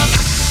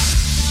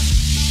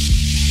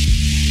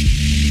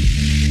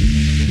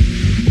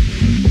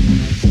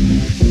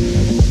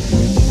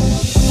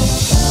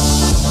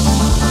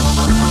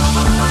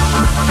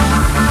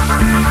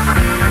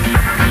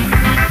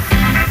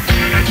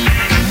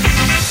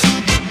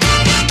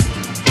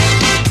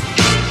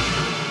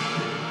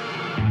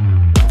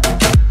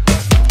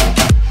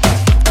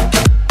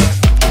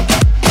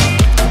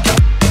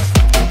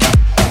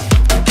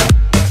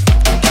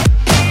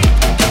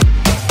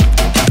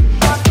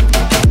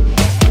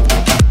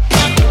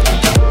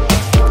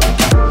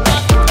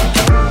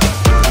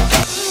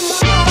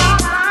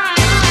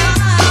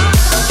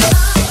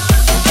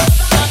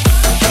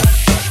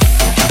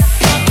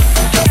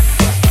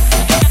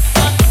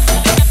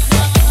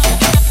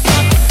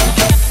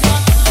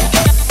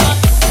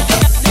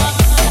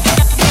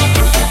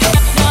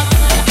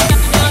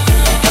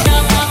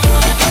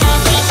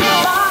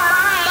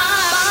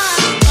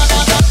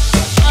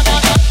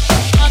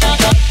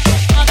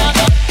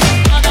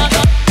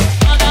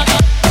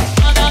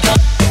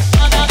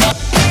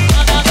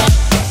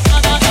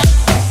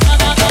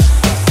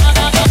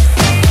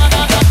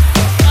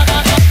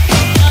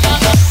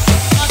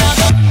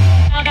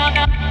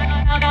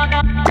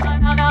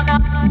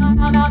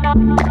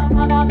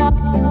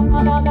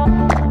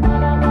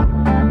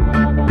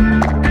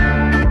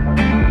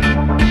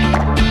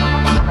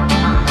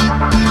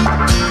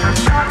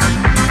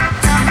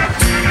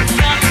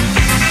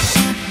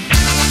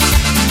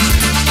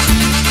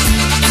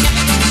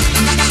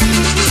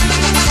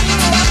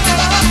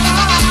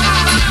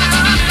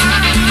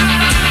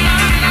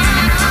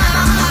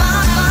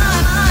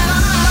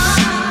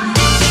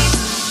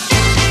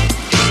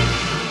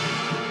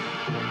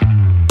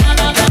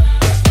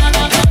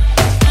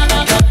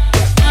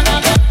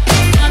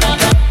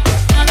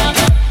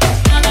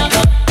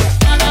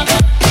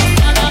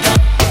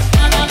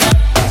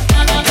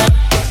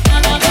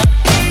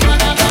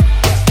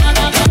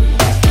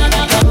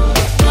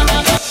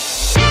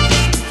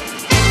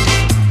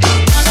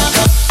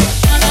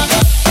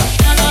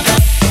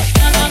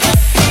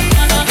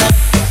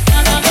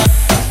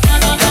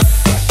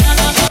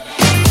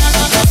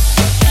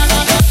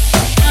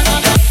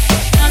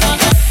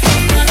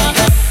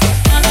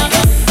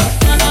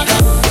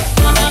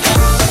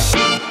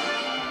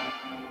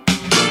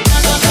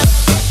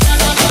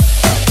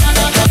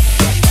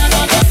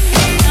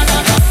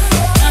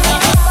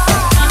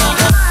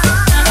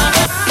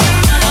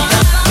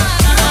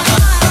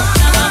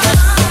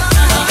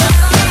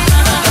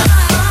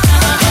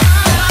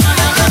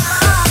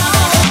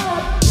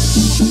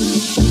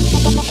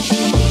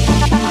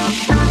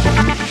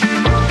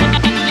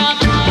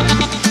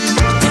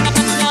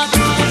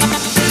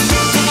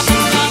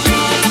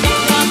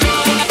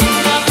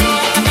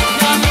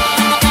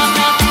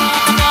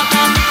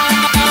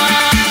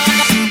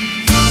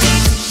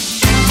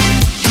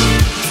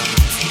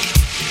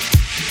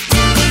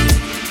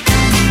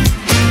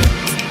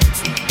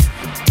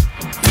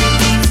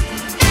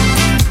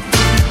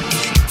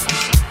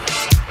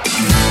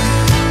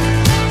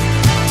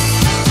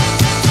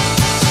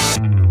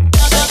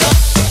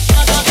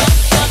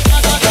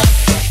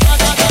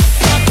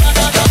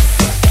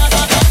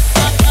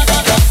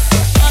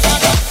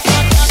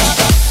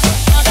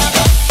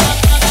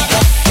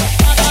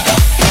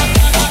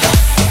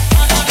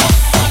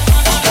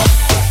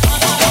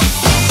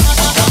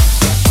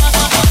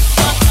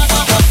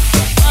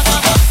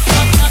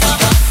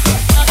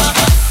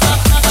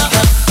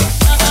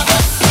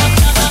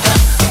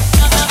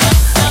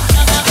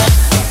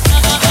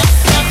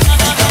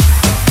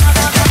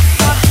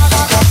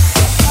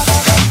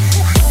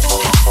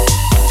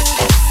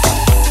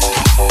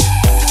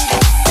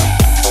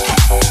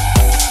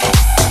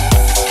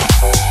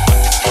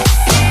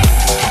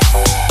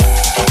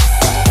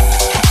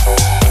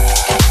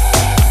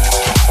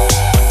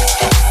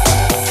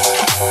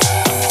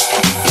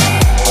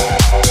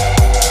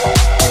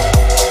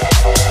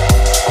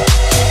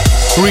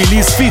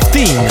 Release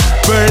 15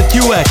 per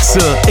QX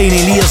e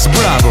Elias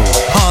Bravo.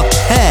 Hot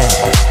Head.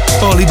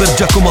 Oliver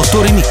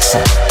Giacomotto Remix.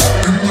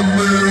 In the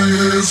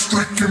middle is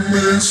freaking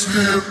miss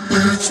hit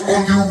beats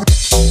on you.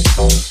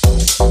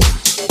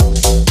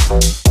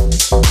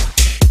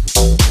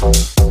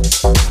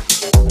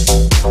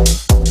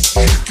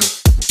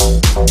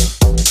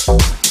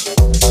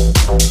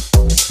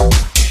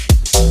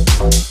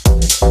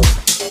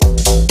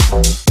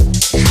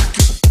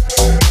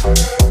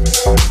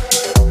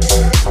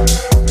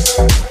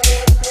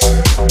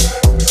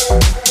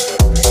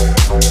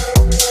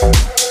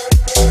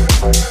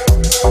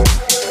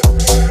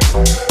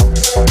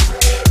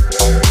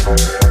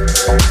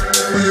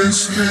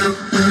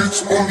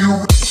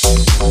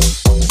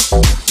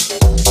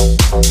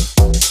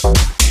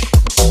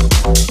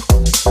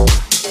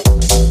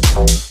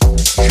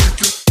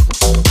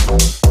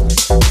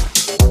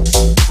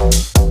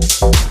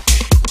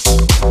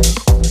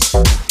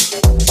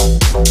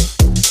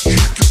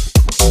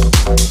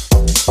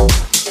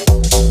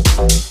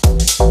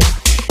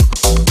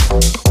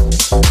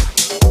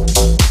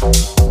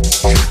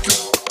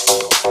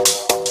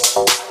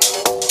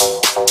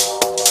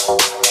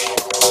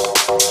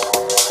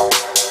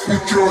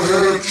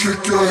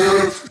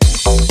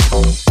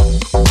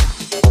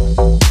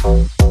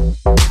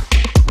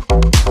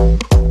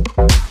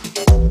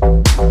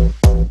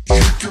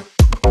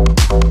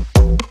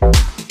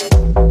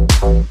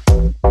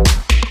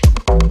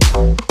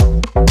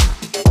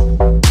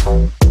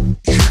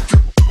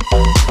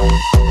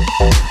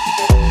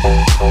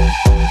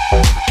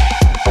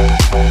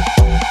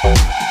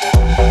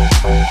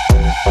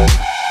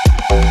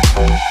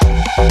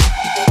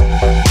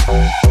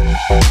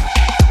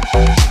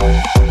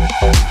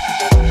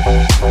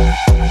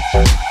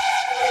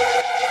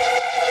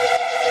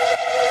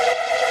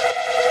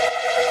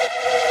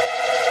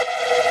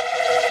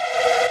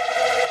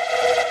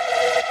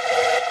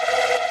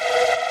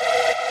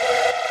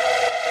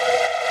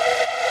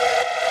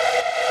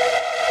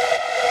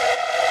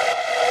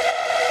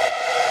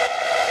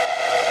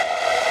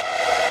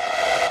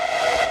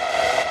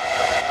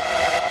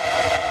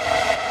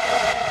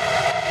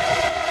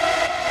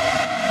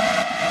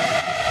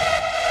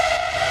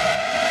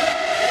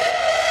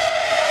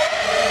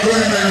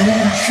 Lady,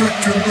 who's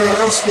shaking that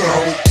ass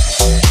now?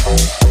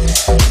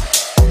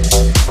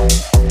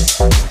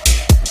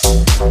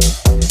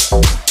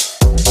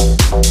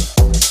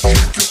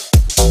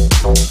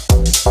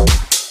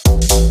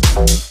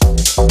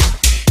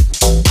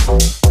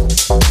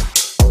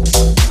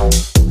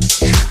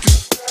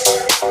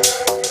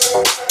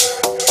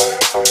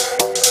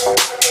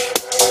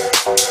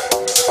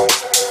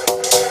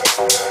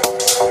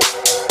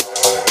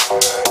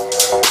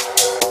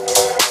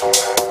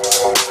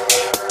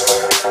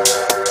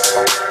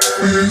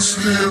 These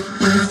hit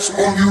beats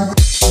on you.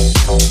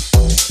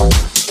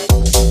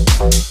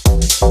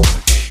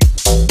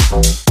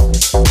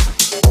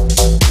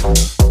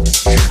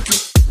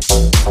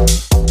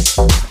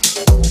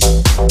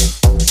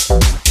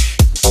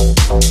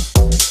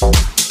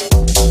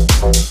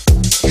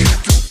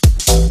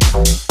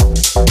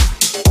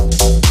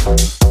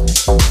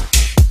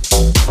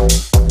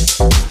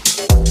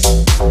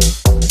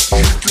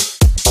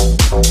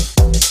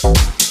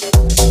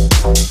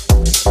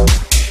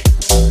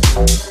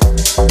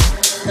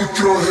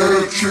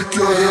 Shake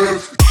your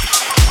head.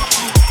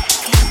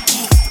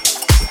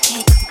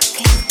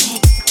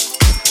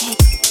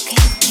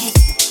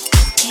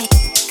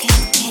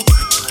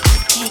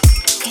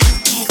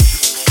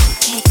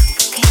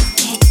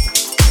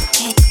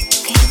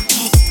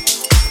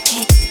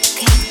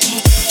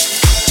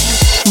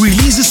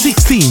 Release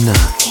 16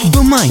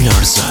 The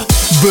Miners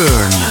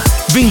Burn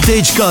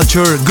Vintage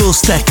Culture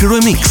Ghost Tech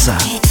Remix.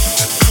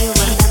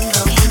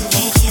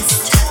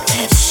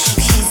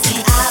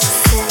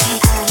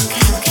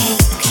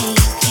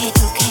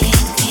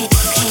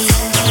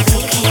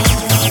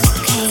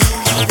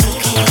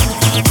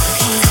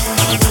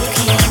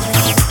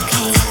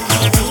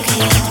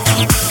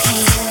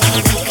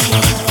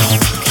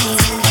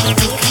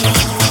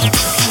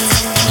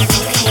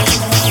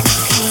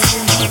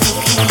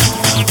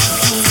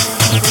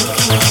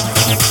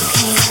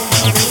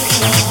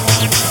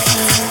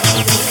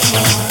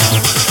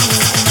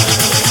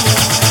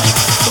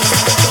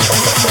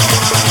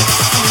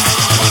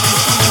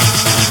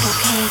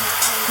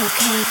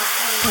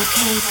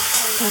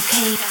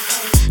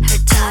 Her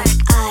dark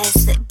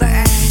eyes, they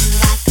burn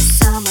like the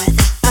summer,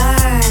 they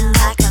burn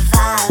like a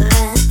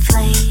violent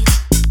flame.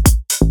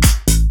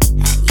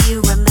 And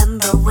you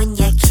remember when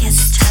you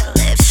kissed her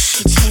lips,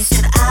 she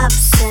tasted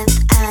absinthe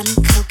and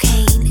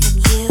cocaine.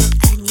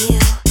 And you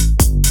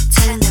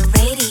turn the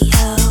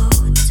radio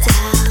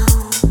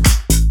down.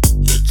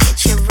 You get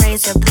your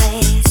razor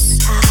blades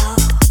out.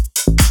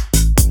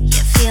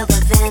 You feel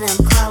the venom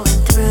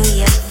crawling through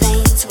your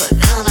veins. We're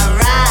gonna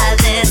ride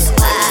this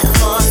white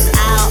horse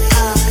out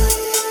of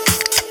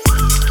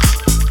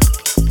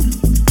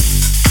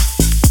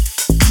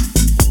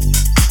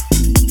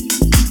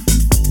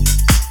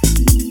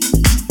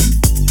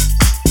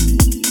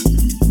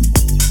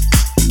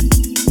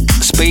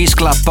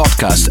Club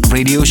Podcast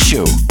Radio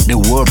Show, The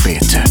World Beat.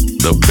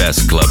 The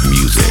best club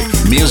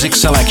music. Music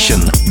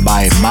selection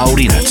by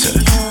Maurinat.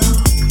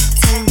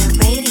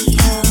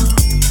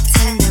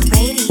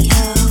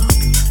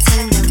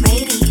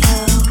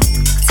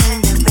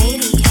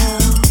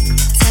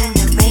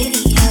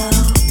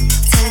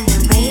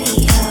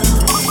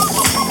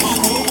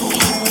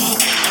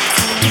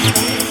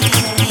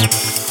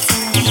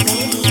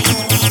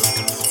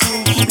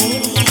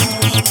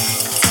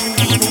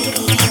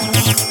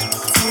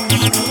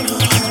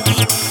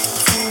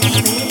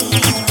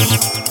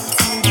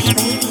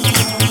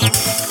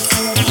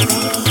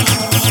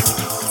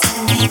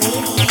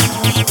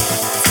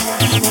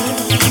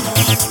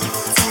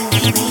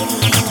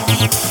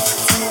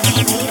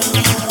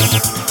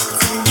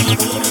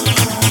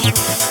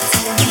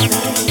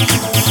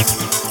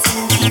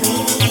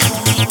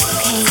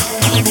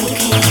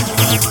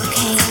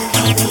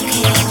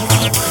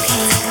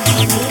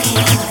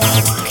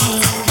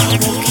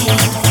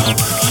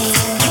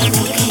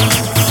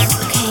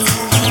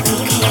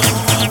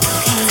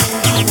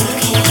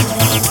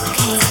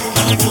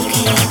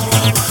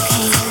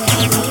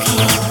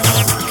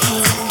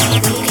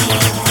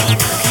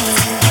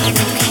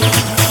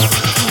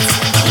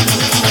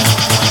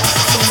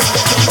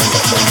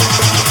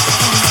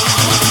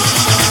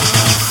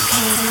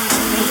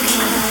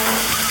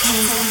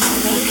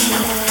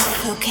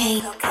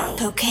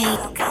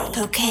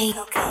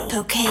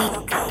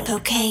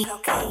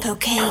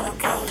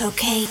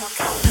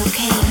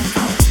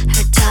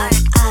 Her dark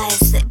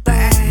eyes, they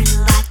burn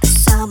like the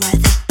summer,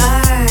 they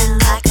burn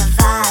like a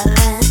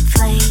violent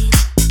flame.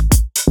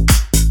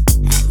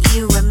 And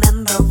you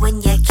remember when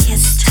you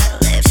kissed her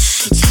lips,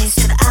 she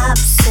tasted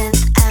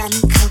absinthe and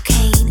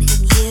cocaine.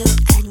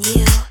 And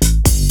you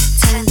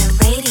turn the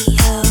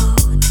radio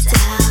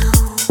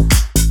down.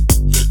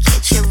 You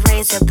get your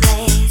razor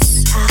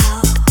blades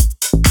out.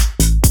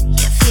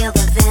 You feel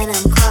the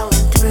venom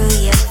crawling through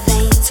your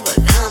veins.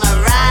 We're gonna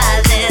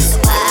ride this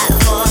white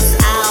horse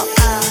out of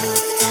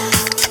town.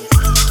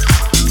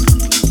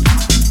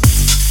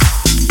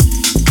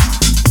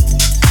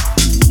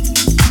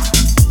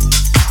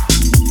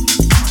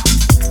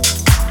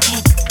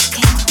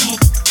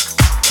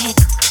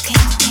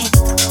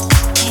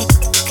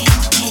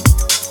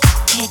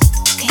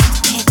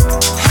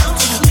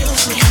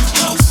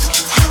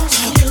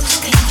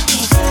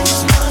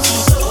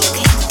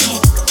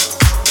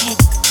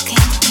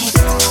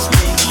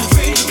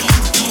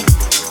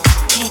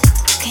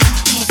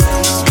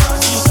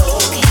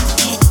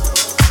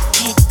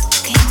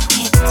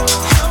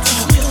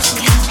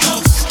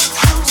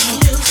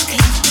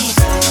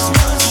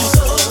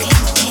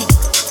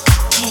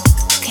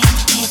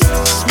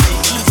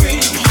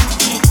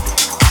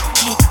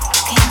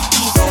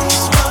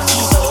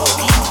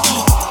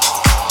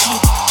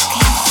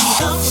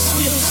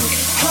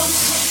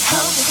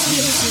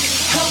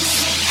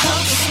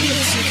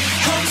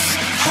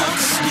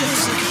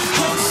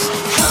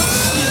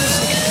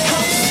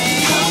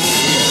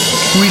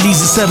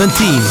 Release 17,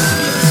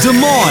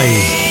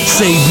 Demoy,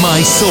 Save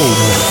My Soul.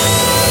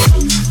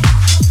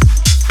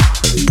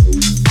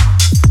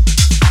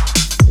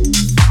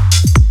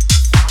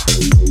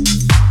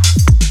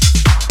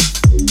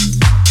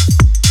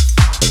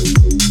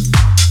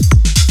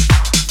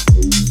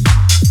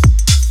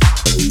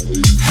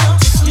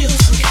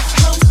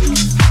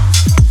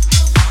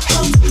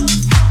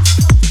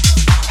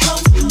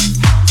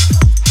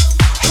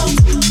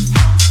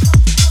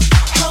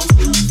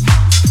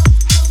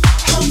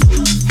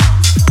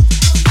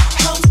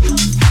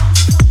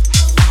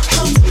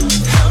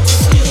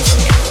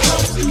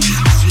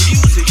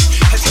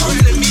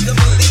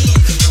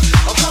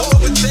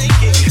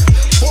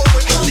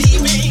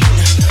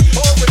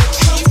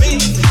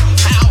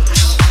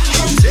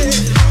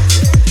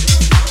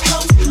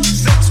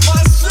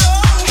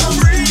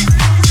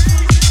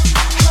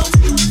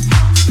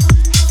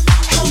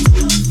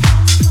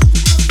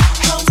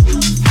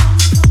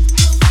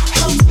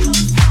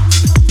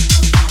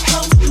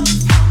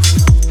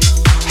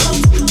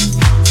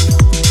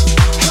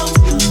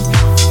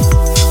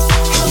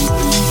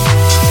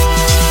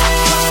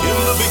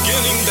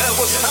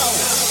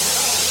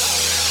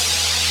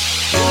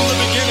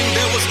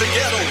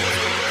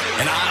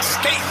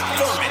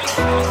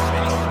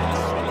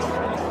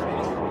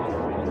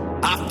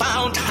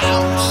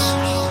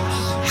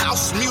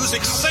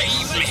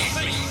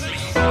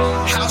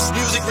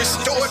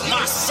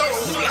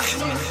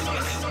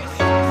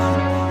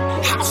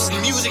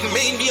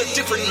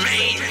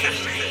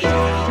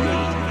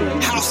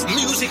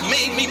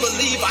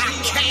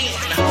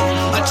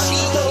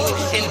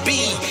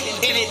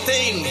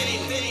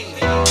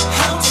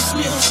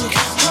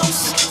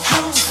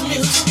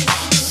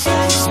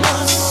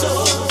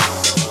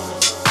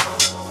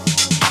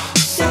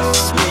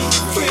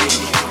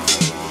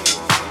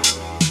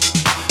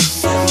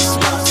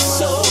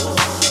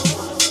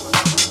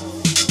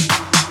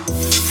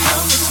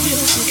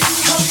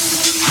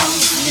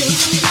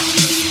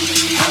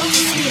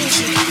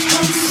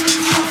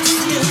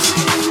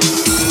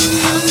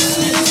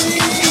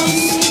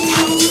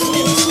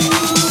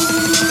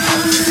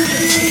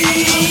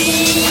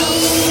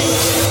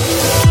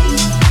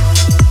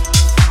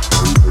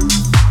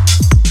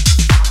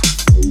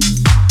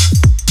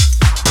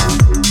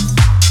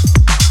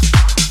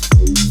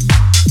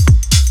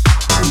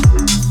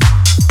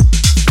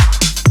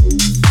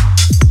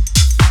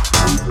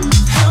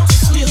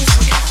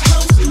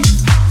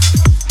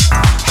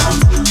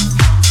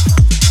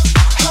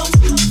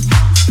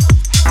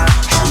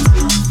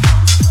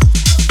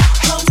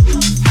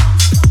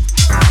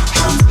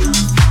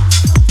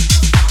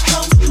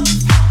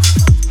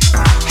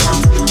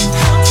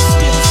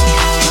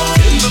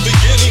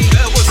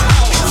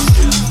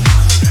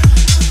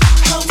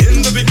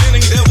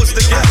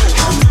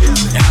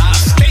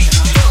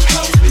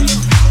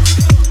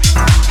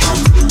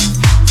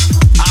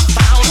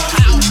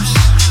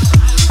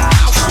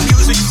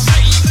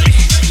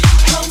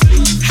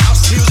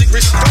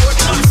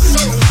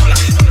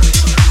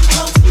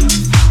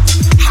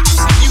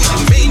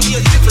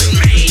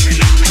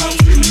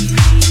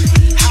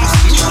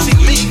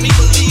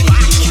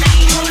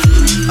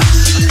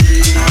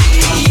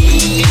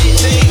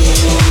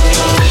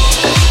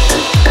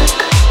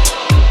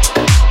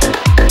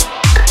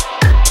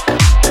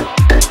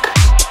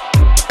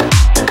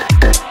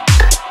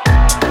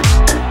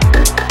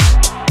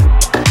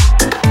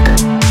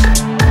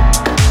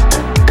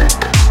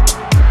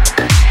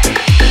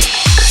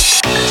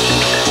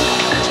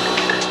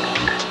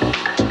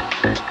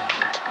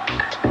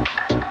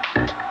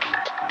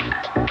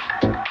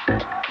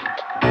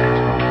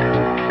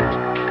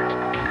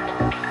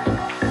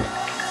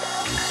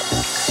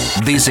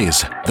 This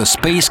is the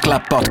Space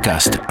Club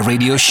Podcast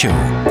Radio Show.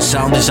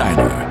 Sound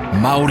designer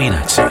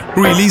Maurinazzi.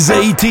 Release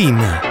 18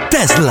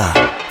 Tesla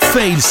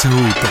Fails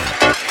Hoop.